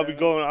 I'll in be there.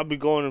 going. I'll be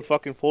going in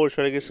fucking forest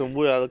trying to get some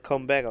wood. I'll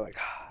come back. I'm like,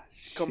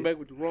 Come shit. back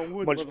with the wrong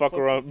wood. Much fuck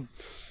around.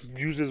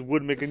 Use this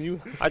wood making you.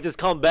 I just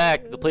come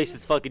back, the place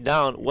is fucking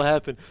down. What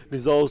happened?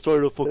 They all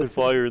started a fucking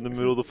fire in the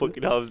middle of the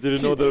fucking house.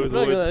 Didn't know that it was I'm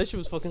not gonna lie, wood. that shit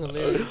was fucking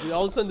hilarious, dude.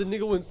 All of a sudden, the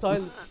nigga went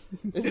silent.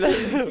 And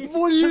said,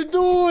 what are you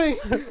doing?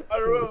 I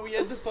remember we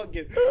had to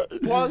fucking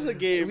pause the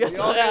game. We had We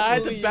to, all I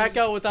had to leave. back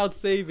out without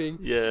saving.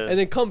 Yeah. And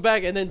then come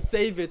back and then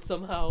save it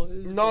somehow.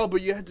 No,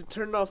 but you had to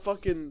turn off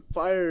fucking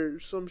fire,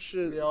 some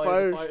shit. Yeah,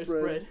 fire, the fire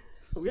spread.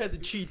 We had to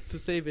cheat to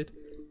save it.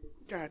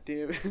 God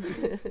damn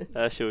it.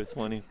 That shit was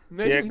funny.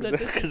 Imagine Yeah, that-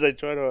 because I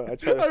try to.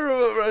 I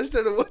remember I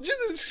started watching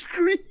the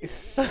screen.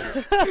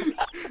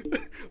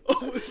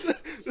 Oh, this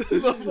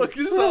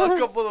motherfucker saw a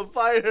couple of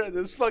fire on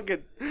this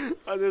fucking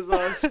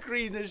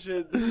screen and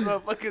shit. This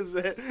motherfucker's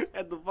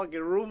at the fucking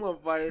room on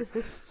fire.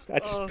 I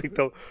just picked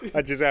up.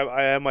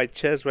 I had my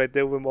chest right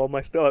there with all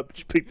my stuff. I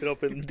just picked it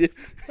up and did.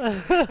 I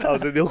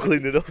was like, they'll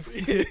clean it up.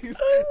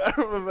 I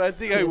remember. I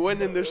think I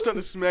went in there,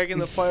 started smacking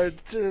the fire,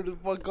 turned the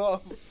fuck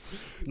off.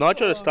 No, I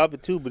tried to stop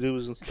it too, but it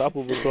was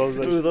unstoppable. So I was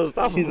like, It was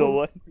unstoppable. You know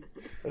what?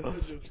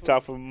 It's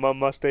time for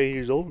my stay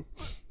here's over.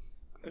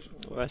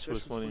 That shit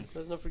was funny.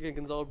 Let's not forget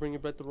Gonzalo bringing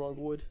back the wrong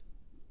wood.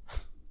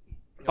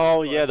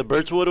 Oh yeah, the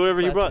birchwood or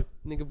whatever you brought.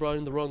 Classic. Nigga brought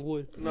in the wrong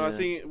wood. No, I Yeah.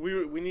 think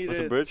we Was needed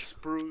it birch?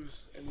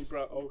 spruce, and you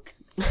brought oak.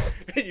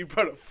 And you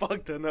brought a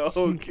fuck ton of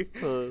oak.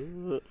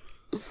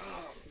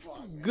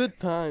 Good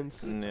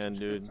times. Yeah,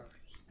 dude.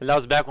 And that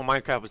was back when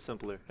Minecraft was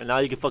simpler. And now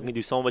you can fucking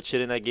do so much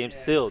shit in that game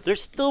still. They're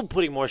still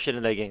putting more shit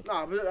in that game.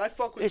 Nah, but I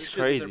fuck with It's the shit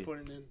that crazy. they're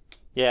putting in.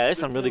 Yeah, there's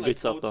some They're really putting, good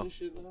stuff goats though. and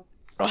shit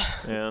now.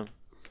 Yeah.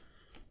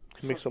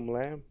 Make some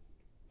lamb.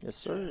 Yes,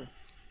 sir.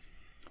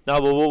 No,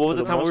 but what was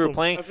For the the time we were muscle.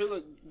 playing? I feel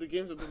like the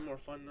games have been more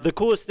fun now. The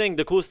coolest thing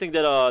that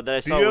I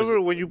Do saw you was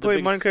ever, when you the play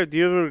biggest- Minecraft, do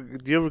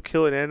you ever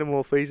kill an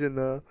animal facing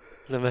the?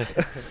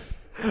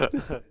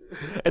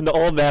 and the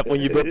old map when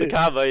you built the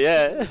Kaaba,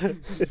 yeah. and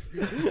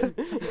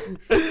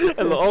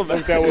the old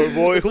map that word,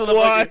 boy.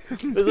 Why?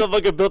 This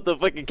motherfucker built the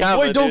fucking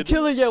Kaaba. Wait, don't dude.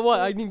 kill it yet. What?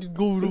 I need to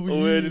go over Oh,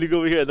 here. where did he go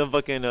over here? And then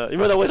fucking, you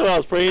remember that one time I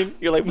was praying?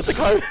 You're like, with the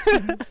car.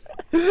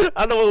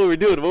 I don't know what we were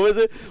doing. What was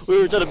it? We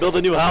were trying to build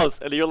a new house.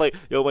 And you're like,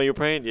 yo, when you're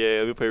praying? Yeah,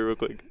 let me pray real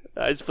quick.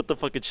 I just put the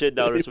fucking shit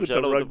down or You some put shit.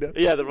 I the don't know rug what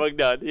down? Yeah, the rug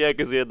down. Yeah,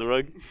 because we had the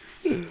rug.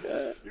 You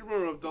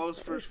remember Abdullah's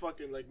first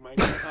fucking like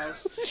Minecraft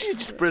house? you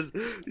just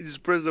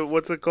press the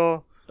what's it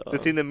called? The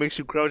thing that makes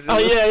you crouch. Oh,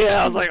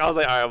 yeah. I was like, all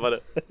right, I'm about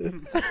it.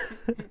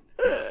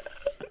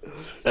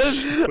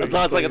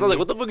 I was like,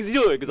 what the fuck is he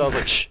doing? Because I was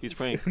like, shh, he's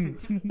praying.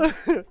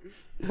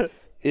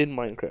 In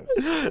Minecraft.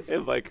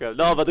 In Minecraft.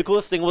 No, but the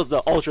coolest thing was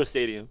the Ultra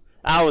Stadium.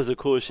 That was the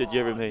coolest shit you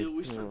ever made. Dude,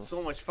 we spent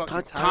so much fucking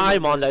Got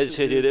time on that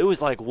shit, dude. It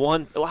was like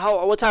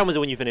what time was it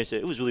when you finished it?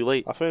 It was really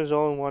late. I finished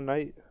all in one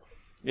night.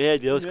 Yeah,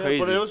 dude, it was Yeah, crazy.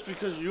 but it was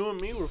because you and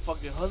me were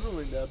fucking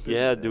hustling that bitch.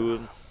 Yeah,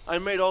 dude. I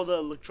made all the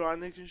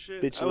electronics and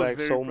shit. Bitch I was lag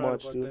very so proud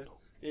much, about dude. that.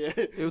 Yeah.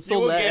 It was You so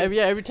would laggy.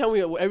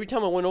 get- Every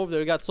time I went over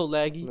there, it got so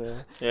laggy. Yeah.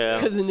 Yeah.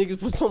 Because the niggas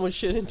put so much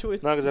shit into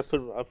it. No, because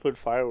I put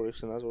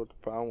fireworks and that's what the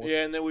problem was.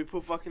 Yeah, and then we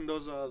put fucking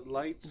those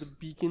lights. The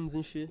beacons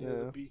and shit. Yeah, the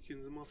Yeah.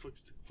 beacons. The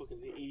motherfuckers took fucking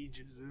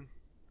ages, dude.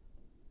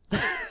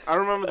 I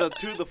remember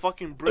the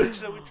fucking bridge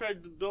that we tried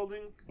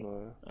building,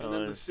 No, and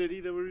then the city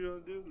that we were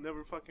gonna do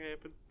never fucking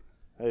happened.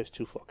 that is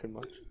too fucking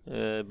much.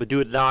 But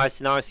dude, now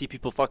I see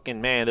people fucking,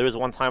 man. There was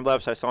one time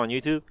lapse I saw on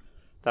YouTube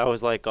that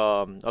was like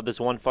of this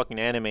one fucking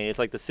anime. It's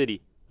like the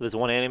city. This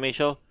one anime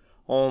show.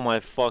 Oh my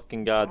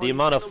fucking god, Oh, the you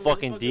amount seen of the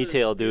fucking motherfucker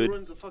detail, that dude.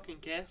 runs the fucking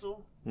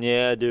castle.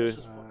 Yeah, That's dude.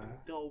 just fucking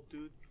dope,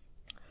 dude.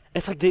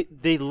 It's like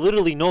they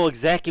literally know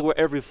exactly where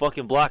every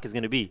fucking block is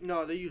gonna be.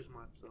 No, they use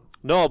mods though.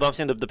 No, but I'm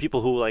saying the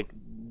people who like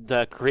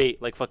that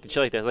create like fucking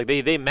shit like that. Like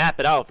they map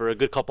it out for a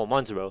good couple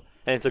months, bro.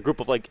 And it's a group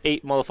of like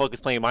 8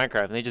 motherfuckers playing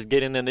Minecraft, and they just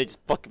get in there and they just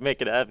fucking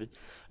make it happen.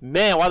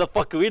 Man, why the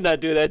fuck could we not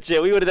do that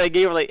shit? We went to that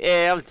game, we're like,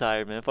 I'm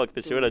tired, man. Fuck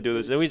this shit. We're not doing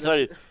this. Then we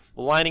started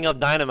lining up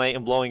dynamite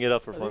and blowing it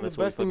up for I fun. think That's the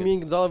what we best thing fucking. me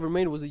and Gonzalo ever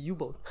made was a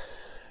U-boat.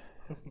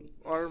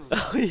 Arm.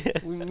 Oh yeah.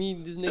 We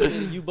meet this nigga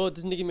made a U-boat.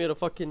 This nigga made a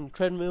fucking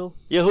treadmill.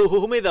 Yeah.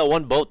 Who made that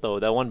one boat though?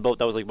 That one boat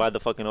that was like by the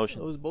fucking That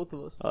ocean. was both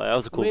of us. That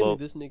was a cool Mainly boat.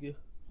 this nigga.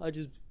 I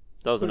just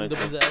That was a put nice him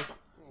boat. up his ass.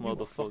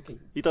 Motherfucker. fucking-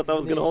 You thought that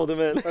was gonna hold him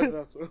in? I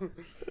thought so.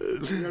 I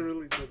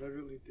really did. I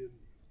really did.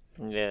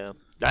 Yeah.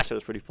 That shit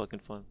was pretty fucking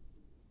fun.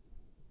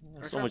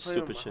 I So tried much playing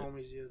stupid with shit. my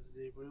homies the other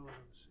day, but it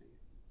wasn't the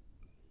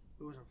same.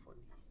 It wasn't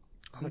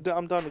funny.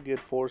 I'm down to get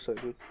Forza,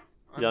 dude.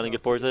 You down to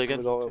get Forza again?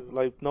 With all,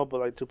 like no,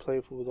 but like to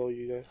play with all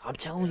you guys. I'm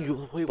telling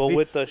you. Wait, But wait.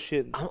 with the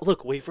shit.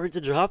 Look, wait for it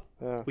to drop.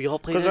 Yeah. We all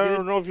play Because that, I dude.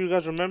 don't know if you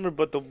guys remember,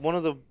 but one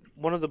of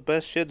the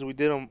best shits we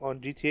did on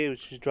GTA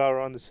was just drive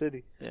around the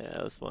city. Yeah,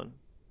 that was fun.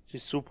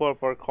 Just soup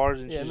up our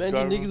cars and Yeah, just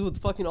imagine drive niggas around.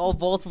 with fucking all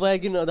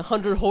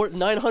Volkswagen,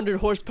 900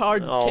 horsepower,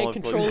 Oh, can't my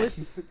control it.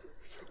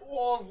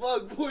 Oh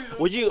fuck, boys.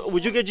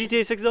 Would you get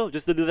GTA 6 though,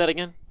 just to do that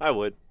again? I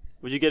would.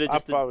 Would you get it I'd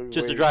just probably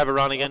to wait. drive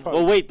around again?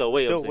 probably- Well, wait though.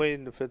 Wait. I'm Still saying.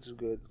 waiting if it's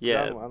good.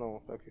 Yeah. I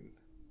don't fucking.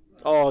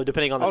 Oh,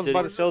 depending on I the was city.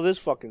 about to sell this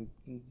fucking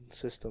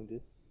system,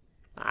 dude.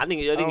 I think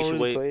I you don't should really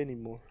wait. play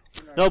anymore.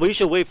 No, but you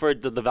should wait for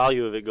it, the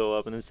value of it go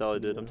up and then sell it,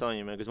 dude. I'm telling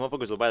you, man, because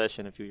motherfuckers will buy that shit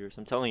in a few years.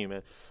 I'm telling you,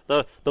 man.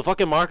 The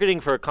fucking marketing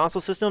for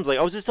console systems, like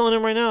I was just telling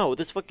him right now with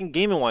this fucking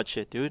Game & Watch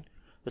shit, dude.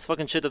 This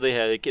fucking shit that they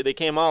had, they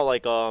came out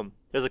like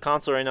there's a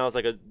console right now. It's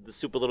like the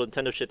super little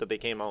Nintendo shit that they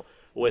came out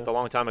with a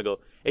long time ago.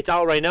 It's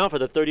out right now for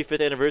the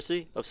 35th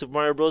anniversary of Super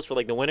Mario Bros. For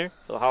like the winter,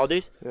 for the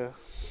holidays. Yeah.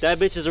 That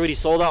bitch is already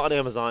sold out on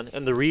Amazon,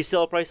 and the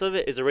resale price of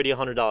it is already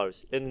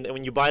 $100. And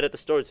when you buy it at the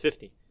store, it's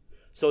 $50.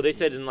 So they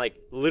said in like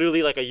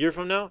literally like a year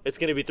from now, it's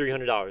gonna be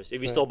 $300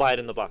 if you still buy it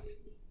in the box.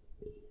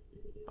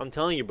 I'm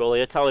telling you, bro,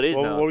 like, that's how it is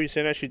What now. were you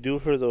saying I should do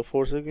for the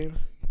Forza game?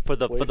 For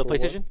the wait for what?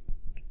 PlayStation?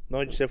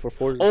 No, you said for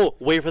Forza. Oh,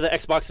 wait for the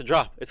Xbox to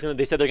drop. It's gonna.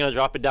 They said they're gonna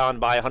drop it down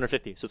by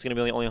 $150, so it's gonna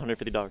be only $150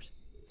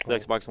 for the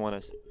Xbox One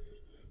S.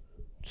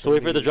 So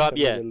wait for the drop, Send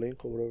me yeah. the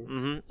link or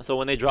whatever. So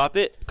when they drop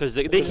it, because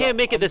they can't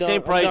make it the I'm same done-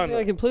 I'm price. done. Yeah,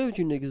 I can play with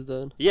you niggas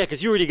then. Yeah,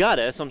 because you already got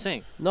it. That's what I'm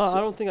saying. No, I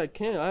don't think I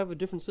can. I have a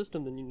different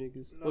system than you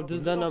niggas. Or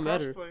does that not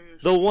matter?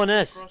 The One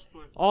S.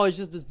 Oh, it's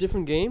just this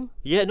different game?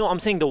 Yeah, no, I'm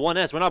saying the One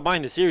S. We're not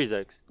buying the Series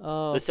X.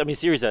 Oh,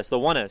 Series S, the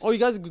One S. oh, you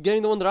guys are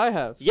getting the one that I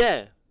have?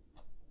 Yeah,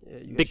 Yeah,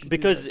 you guys should do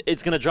because that.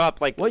 it's gonna drop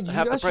like What, you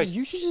half the guys price.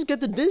 you should just get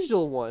the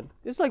digital one.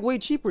 It's like way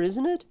cheaper,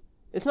 isn't it?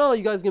 It's not like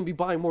you guys gonna be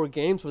buying more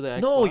games for the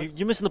Xbox. No,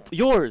 you're missing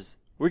yours.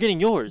 We're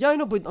getting yours. Yeah, I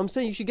know, but I'm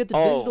saying you should get the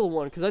Oh. digital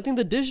one because I think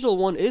the digital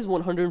one is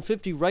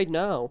 150 right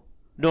now.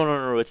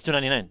 No, it's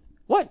 $299.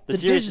 What? The The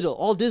Series- digital,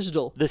 all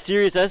digital. The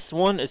Series S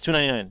one is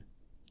 $299.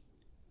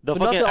 The But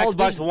not fucking the all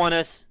Xbox digital. One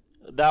S,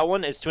 that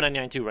one is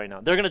 $299 too right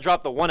now. They're gonna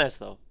drop the One S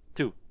though,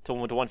 too, to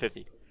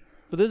 150.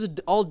 But there's an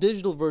all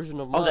digital version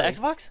of mine. Oh, the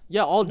Xbox?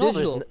 Yeah, all No, there's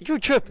digital. you're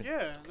tripping.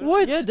 Yeah.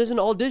 What? Yeah, there's an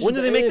all digital. When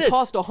did they and make it this?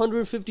 cost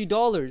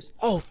 $150.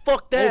 Oh,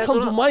 fuck that. And it That's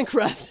comes what with I'm-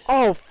 Minecraft.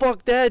 Oh,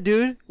 fuck that,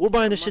 dude. We're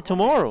buying this shit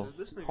tomorrow.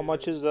 How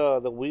much is the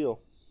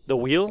wheel? The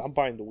wheel? I'm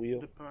buying the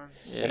wheel.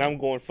 Yeah. And I'm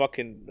going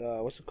fucking,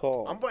 what's it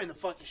called? I'm buying the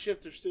fucking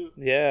shifters too.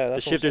 Yeah, that's what I'm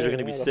shifters are saying,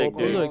 gonna be yeah, the sick, whole dude.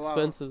 Those thing. are Oh, wow.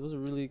 expensive. Those are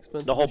really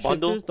expensive. The whole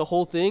bundle? Shifters, the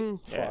whole thing.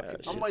 Yeah, Fuck,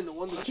 shit. I'm buying the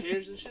one with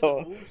chairs and shit. Oh,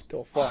 that moves.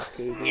 the fuck,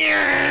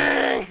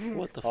 dude.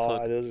 What the Oh,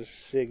 fuck? those are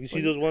sick. You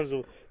see those ones?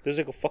 There's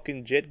like a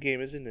fucking jet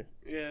game, isn't it?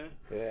 Yeah.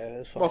 Yeah,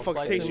 that's fucking Motherfucker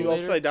Flight takes you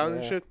simulator? upside down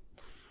and Yeah. shit.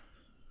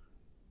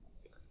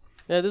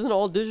 Yeah, there's an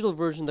all digital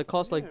version that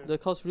costs Yeah.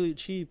 that costs really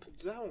cheap.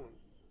 It's that one.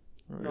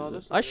 Where No, is it?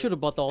 that's I not should have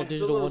bought the all it.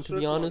 There's a digital little one to be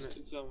circle on honest. it.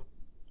 It's that one.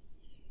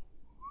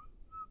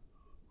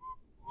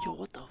 Yo,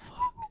 what the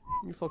fuck?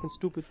 You're fucking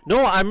stupid. No,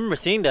 I remember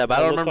seeing that, but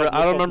I Yeah, don't look remember. up-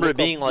 I don't look up- remember look it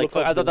being up- like. look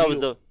up I thought the that was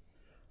wheel.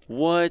 the.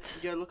 What?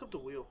 Yeah, look up the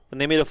wheel. And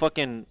they made a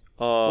fucking.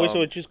 Wait,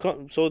 so it just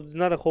so it's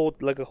not a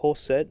whole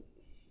set?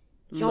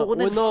 Yo, no, well,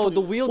 then no, fuck-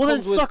 the wheel well, then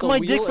comes with suck the my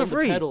wheel dick for and the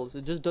free. pedals.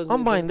 It just doesn't.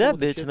 I'm it buying doesn't come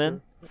that with the bitch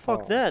then. shifter.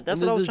 Fuck Oh. that.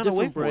 That's And what I was then trying there's to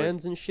wait different for.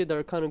 brands and shit that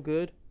are kind of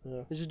good.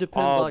 Yeah. It just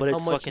depends Oh, like but how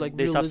it's much fucking. like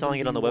They stopped realism selling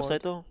it do on the you website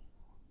want. though.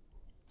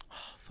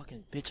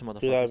 Fucking bitch, Dude,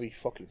 that'd motherfucker. be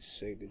fucking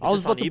sick, dude. I was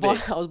just on about to buy.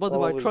 eBay. I was about to Oh,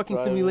 buy a with trucking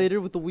Brian.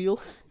 simulator with the wheel,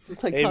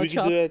 just like Hey, Cow we can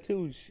Chop. do that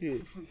too.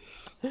 Shit.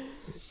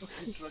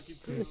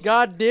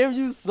 God damn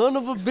you, son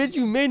of a bitch!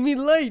 You made me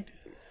late.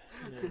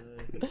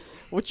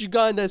 What you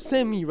got in that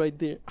semi right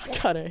there? I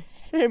got a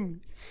Hemi.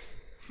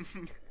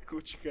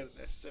 What you got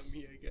that sent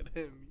me? I got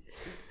him.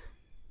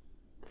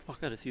 Fuck,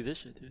 I gotta see this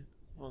shit, dude.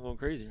 I'm going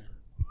crazy.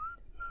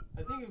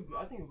 I think it would be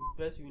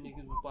best if you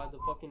niggas would buy the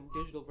fucking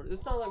digital version.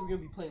 It's not like we're gonna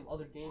be playing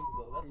other games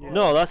though. That's why.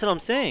 No, that's what I'm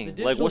The saying.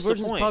 digital Like, what's the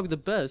version is point? probably the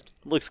best.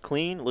 Looks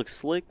clean, looks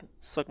slick.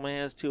 Suck my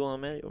ass too on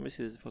that. Let me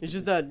see this. Fucking It's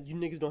just that you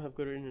niggas don't have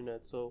good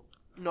internet, so.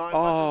 No, I Oh,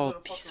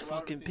 bought this these little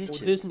fucking router thing. Well,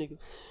 bitches. this nigga.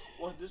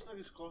 Well, this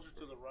nigga's closer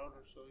to the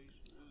router, so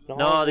he's.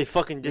 No, they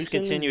fucking Recently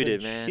discontinued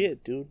it's it, been man.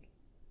 Shit, dude.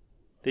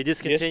 They Yes,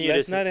 discontinued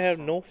last it. night I have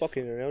no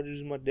fucking internet. I was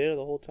using my data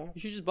the whole time.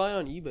 You should just buy it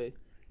on eBay.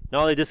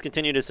 No, they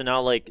discontinued it. So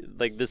now, like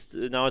this,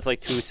 now it's like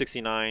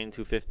 $269,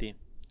 $250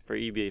 for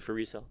eBay for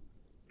resale,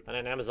 and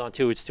then Amazon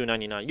too. It's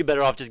 $299. You're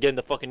better off just getting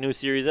the fucking new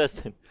Series S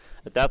then,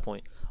 at that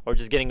point, or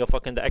just getting the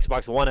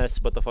Xbox One S.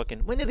 But the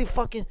fucking when did they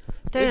fucking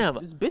damn?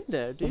 It's been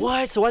there, dude.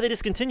 What? So why they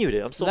discontinued it?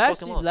 I'm so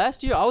fucking lost.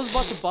 Last year, I was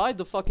about to buy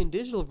the fucking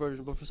digital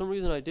version, but for some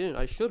reason I didn't.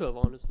 I should have,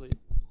 honestly.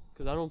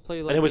 Cause I don't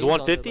play like. And it was games on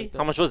there 150. like that.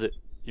 How much was it?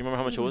 You remember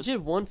how much it was?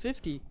 Legit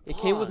 150. It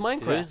came with Fuck,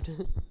 dude.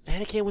 Minecraft.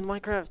 And it came with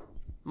Minecraft.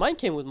 Mine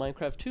came with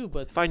Minecraft too,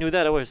 but If I knew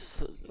that, I would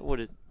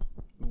have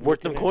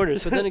worked them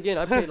corners. but then again,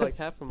 I paid like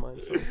half of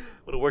mine. So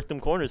would have worked them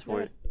corners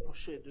for it. Oh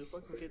shit, dude! If I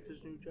can get this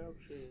new job,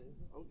 shit,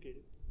 I'll get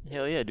it.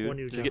 Hell yeah, dude. One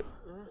new Just job.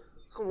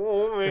 Come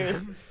on,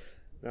 man.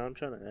 No, I'm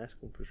trying to ask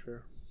him for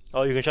sure.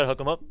 Oh, you can try to hook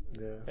him up?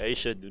 Yeah. Yeah, you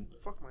should, dude.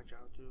 Fuck my job,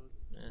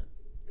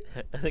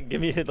 dude.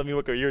 Give me, let me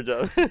work on your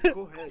job.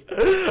 Go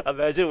ahead.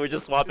 Imagine we're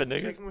just swapping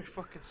Take niggas. my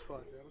fucking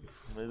spot,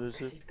 dude. What is I this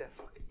shit? hate that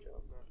fucking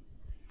job, man.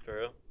 For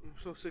real? I'm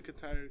so sick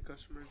and tired of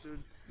customers,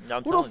 dude. No,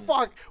 I'm Who telling the you.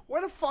 fuck?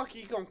 Where the fuck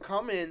you gonna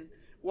come in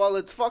while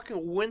it's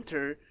fucking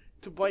winter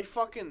to buy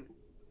fucking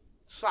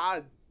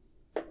sod?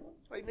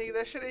 Like, nigga,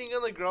 that shit ain't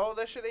gonna grow.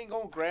 That shit ain't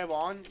gonna grab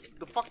on.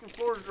 The fucking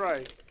floor's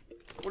dry.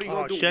 What are you Oh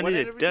gonna do? shit, I wet need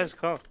it a every day? desk,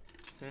 huh?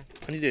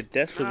 I need a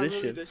desk for Nah, this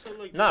really, shit. they sound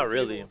like Not good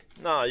really. people.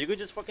 Nah, you could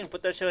just fucking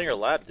put that shit on your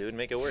lap, dude.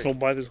 Make it work. Don't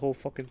buy this whole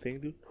fucking thing,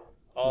 dude.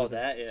 Oh,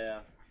 that, yeah.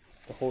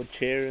 The whole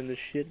chair and this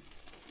shit.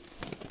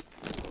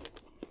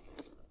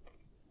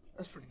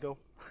 That's pretty dope.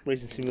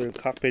 Racing simulator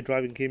cockpit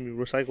driving game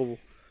is recyclable.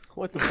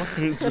 what the fuck?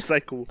 It's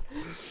recyclable.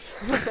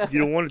 You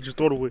don't want it, just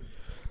throw it away.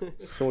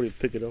 Somebody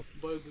pick it up.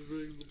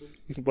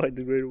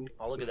 Biodegradable.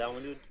 Oh, look at that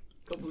one, dude.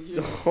 Couple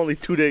years. Only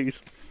 2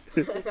 days.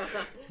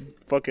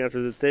 Fucking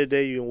after the third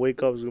day, you can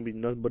wake up, it's gonna be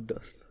nothing but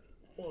dust.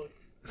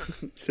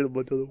 Shit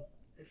about the other one.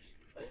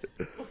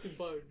 Fucking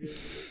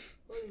biodegradable.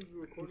 What are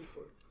you recording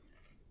for?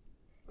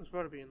 It's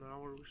about to be an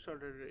hour. We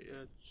started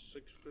at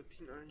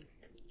 6:59.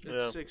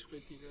 Yeah. At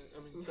 6:59. I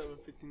mean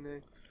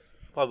 7:59.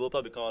 We'll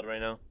probably call it right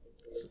now.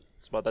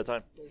 It's about that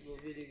time. There's no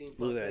video game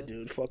Look at that, podcast. dude. A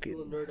little Fucking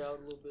nerd out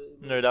a little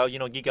bit. Nerd out, you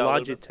know, geek out. a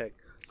little bit. Logitech.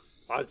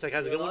 Logitech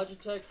has a Yeah, good one.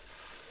 Logitech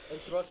and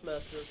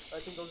Thrustmaster. I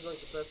think those are like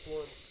the best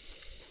ones.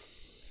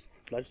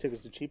 Logitech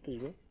is the cheapest,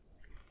 bro.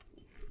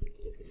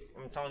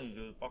 I'm telling you,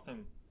 dude,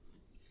 fucking.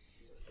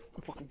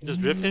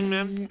 Just drifting,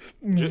 man.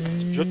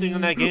 Drifting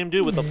in that game,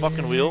 dude, with the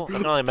fucking wheel. I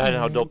can only imagine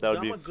how dope that would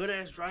I'm be. a good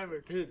ass driver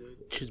too,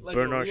 dude. Just Like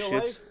burn in our real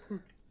shits. life?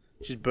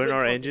 Just burn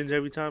our engines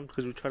every time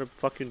because we try to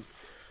fucking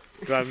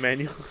drive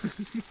manual.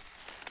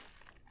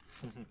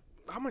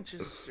 How much is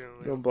this steering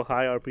wheel? Number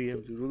high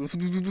RPM, dude.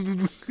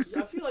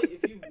 Yeah, I feel like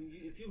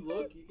if you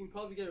look, you can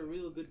probably get a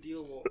real good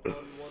deal on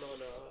one on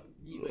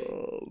eBay.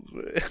 Oh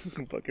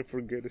man, fucking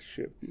forget the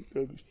shit, dude.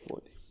 That'd be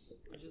funny.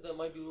 Which is that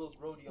might be a little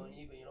grody on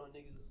eBay. You know,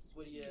 niggas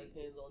sweaty ass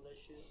hands on that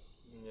shit.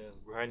 Yeah,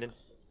 grinding.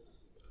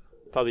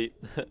 Probably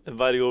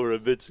inviting over a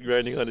bitch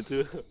grinding on it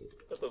too.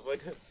 What the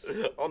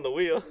fuck? On the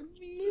wheel.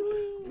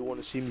 You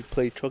want to see me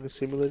play trucking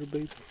simulator,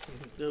 baby?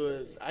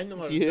 Dude, I know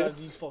how to Yeah. drive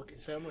these fucking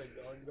semis,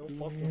 dog. Don't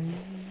fuck with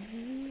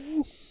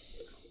me.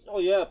 Oh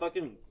yeah,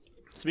 fucking.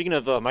 Speaking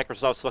of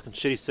Microsoft's fucking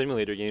shitty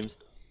simulator games,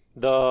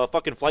 the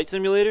fucking flight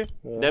simulator,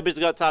 Yeah. that bitch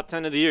got top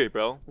 10 of the year,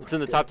 bro. It's in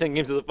the top 10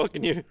 games of the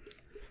fucking year.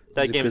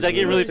 That Is it game is 'cause that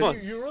game of- really You,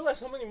 fun? you realize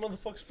how many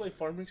motherfuckers play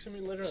Farming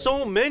Simulator?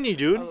 So many, I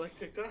dude. like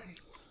TikTok.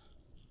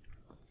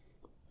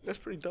 That's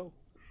pretty dope.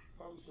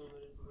 Farm Simulator.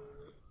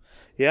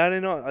 Yeah, I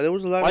didn't know. There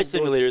was a lot Flight of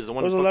simulator is the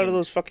one. There was a lot of fucking-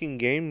 those fucking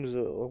games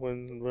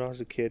when I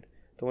was a kid.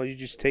 The one you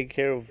just take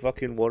care of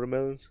fucking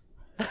watermelons.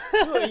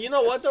 Dude, you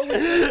know what though? We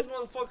play those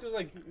motherfuckers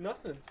like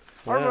nothing.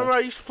 I Yeah. remember I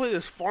used to play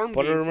this farm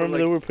But I game remember for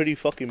they like were pretty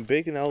fucking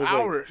big, and I was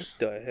hours.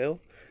 like, what the hell?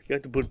 You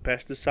have to put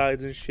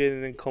pesticides and shit,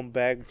 and then come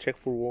back and check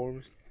for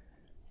worms.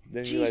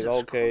 Then you're like, Jesus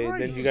okay. Then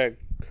Christ. you got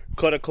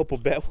cut a couple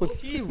bad ones.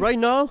 See, right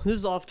now, this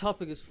is off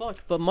topic as fuck,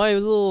 but my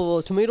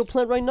little tomato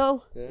plant right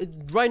now, Yeah.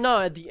 right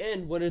now at the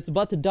end, when it's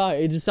about to die,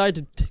 it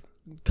decided to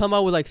come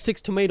out with like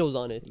 6 tomatoes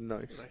on it.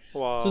 Nice.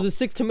 Wow. So there's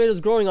 6 tomatoes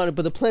growing on it,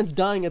 but the plant's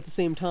dying at the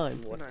same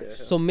time. What the Nice.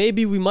 hell? So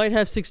maybe we might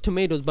have 6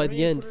 tomatoes by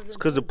the end. It's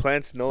because the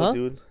plants know, Huh?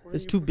 dude.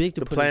 It's too big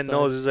to The put plant inside.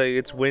 knows it's like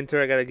it's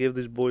winter. I gotta give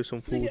this boy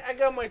some food. Nigga, I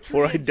got my tree.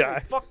 Before I and shit.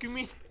 die. Fuck you,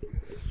 me.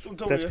 Don't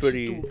tell That's me that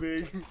pretty- shit too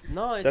big.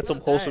 No, it's That's some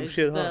not wholesome that. It's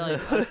shit, just that,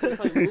 huh? like,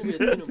 if I move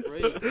it, it's gonna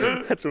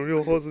break. That's some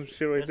real wholesome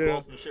shit right That's there.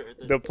 awesome shit right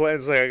there. The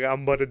plant's like,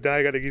 I'm about to die.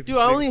 I gotta give. Dude,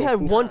 this I thing only some had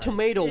food. one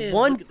tomato, Damn,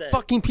 one look at that.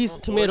 fucking piece of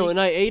Oh, tomato, buddy. and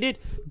I ate it.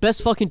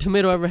 Best fucking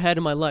tomato I ever had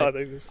in my Oh, life.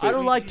 they just I said-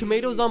 don't like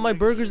tomatoes on my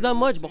burgers that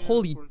much, but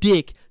holy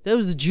dick, that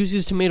was the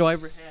juiciest tomato I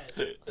ever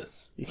had.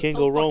 You can't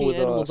Some go wrong fucking with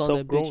animals on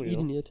that bitch self-grown. You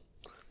eating know? it.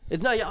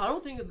 It's not. Yeah, I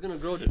don't think it's gonna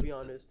grow, to be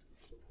honest.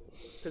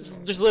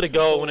 Just let it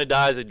go. When it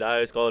dies, it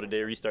dies. Call it a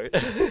day. Restart.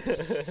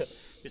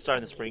 Restart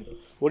in the spring.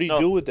 What do you No.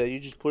 do with that? You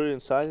just put it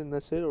inside and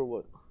that's it, or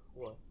what?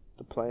 What?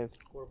 The plant.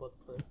 What about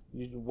the plant?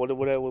 You, what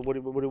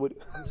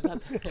I'm just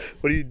not.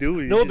 what do you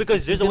do? You No, just-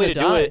 because there's a way to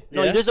gonna do die. it.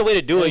 No, Yeah? there's a way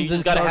to do it. And You then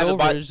just gotta start have it over.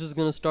 by. It's just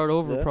gonna start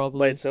over Yeah? probably.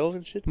 by itself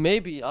and shit.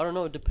 Maybe, I don't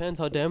know. It depends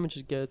how damaged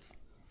it gets.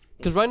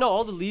 Because right now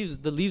all the leaves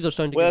are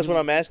starting to. Well, get that's what really-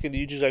 I'm asking. Do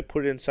you just like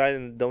put it inside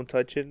and don't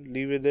touch it,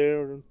 leave it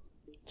there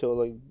till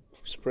like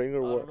spring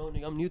or I what? don't know,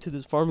 nigga. I'm new to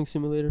this farming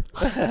simulator.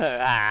 Because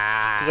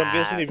I'm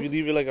guessing if you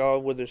leave it like all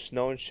with the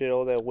snow and shit,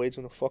 all that weight's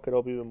gonna fuck it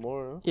up even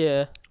more. Huh?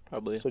 Yeah,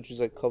 Probably. So just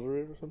like cover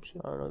it or some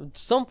shit. I don't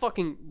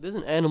know. There's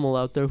an animal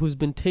out there who's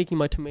been taking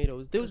my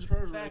tomatoes. There was It's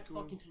her fat raccoon.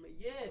 fucking tomato.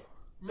 Yeah.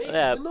 Maybe.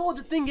 Yeah. No,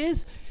 the thing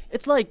is,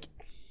 it's like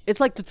it's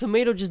like the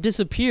tomato just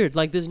disappeared.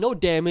 Like there's no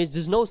damage.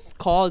 There's no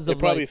cause It of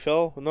probably like.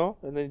 fell, no?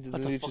 And then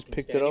That's you a just fucking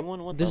picked it standing up.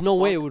 one? What There's the no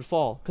way fuck? it would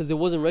fall because it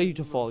wasn't ready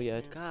to fall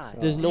yet. God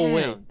There's no damn,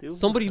 way. dude.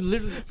 Somebody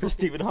literally For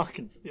Stephen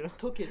Hawkins, you know.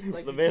 took it.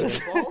 Like The you man. take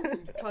your balls and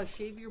you try to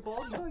shave your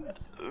balls. No,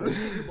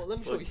 shave your balls. Let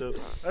me show Fucked you. up.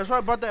 That's why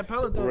I bought that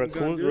pellet gun.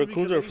 Raccoons- dude,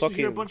 raccoons because I are used to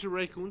hear a fucking- bunch of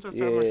raccoons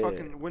outside my Yeah.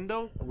 fucking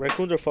window.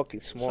 Raccoons are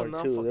fucking smart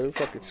now too. fuck- They're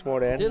fucking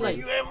smart They're animals. like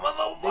You they ain't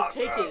motherfucker.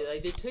 take it.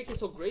 Like they take it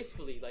so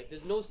gracefully. Like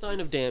there's no sign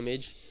of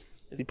damage.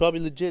 He probably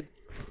legit.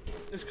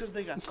 It's because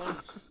they got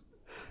thumbs.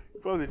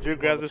 Probably legit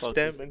grab the Motherfuckers.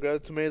 stamp and grab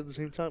the tomato at the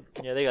same time.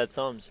 Yeah, they got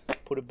thumbs.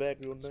 Put it back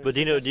real nice. But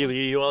do you know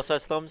who else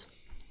has thumbs?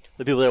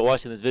 The people that are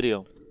watching this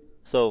video.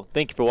 So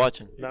thank you for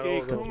watching. Not Okay,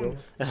 all of them, bro.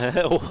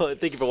 coons. Well,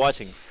 thank you for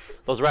watching.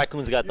 Those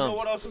raccoons got You know thumbs.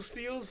 what also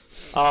steals?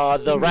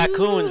 The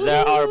raccoons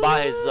that are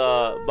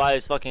by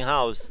his fucking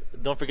house.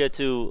 Don't forget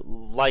to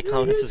like,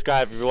 comment, and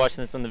subscribe if you're watching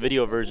this on the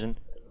video version.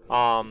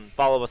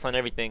 Follow us on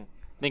everything.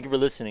 Thank you for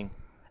listening.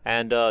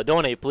 And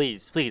donate,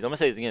 please. Please, I'm gonna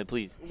say this again,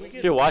 please.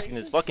 If you're watching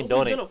this, fucking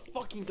Nobody's donate. gonna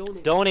fucking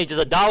donate. Donate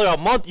just $1 a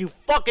month, you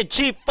fucking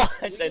cheap fuck.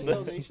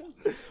 Donations?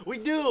 We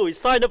do. We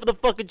signed up for the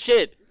fucking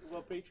shit.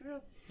 What, Patreon?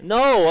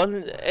 No,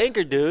 on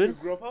Anchor, dude.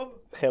 Grubhub?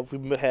 Have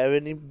we have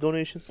any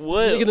donations?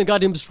 What? Look in the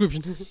goddamn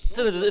description.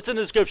 It's in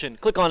the description.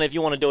 Click on it if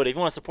you want to donate. If you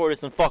want to support us,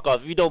 then fuck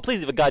off. If you don't, please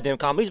leave a goddamn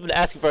comment. He's been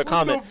asking for a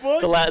comment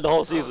fuck? the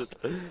whole season.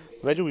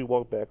 Imagine we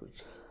walk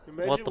backwards.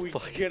 Imagine What the we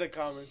fuck? get a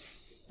comment.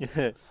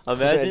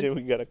 Imagine.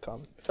 we got a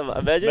comment.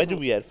 Imagine. Imagine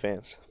we had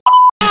fans.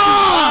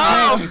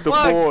 He's the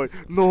boy.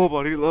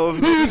 Nobody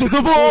loves me. He's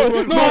the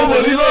boy.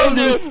 Nobody loves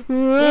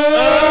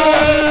you.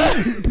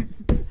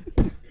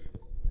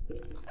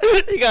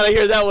 You gotta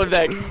hear that one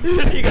back. You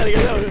gotta hear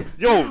that one.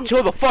 Yo,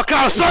 chill the fuck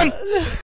out, son!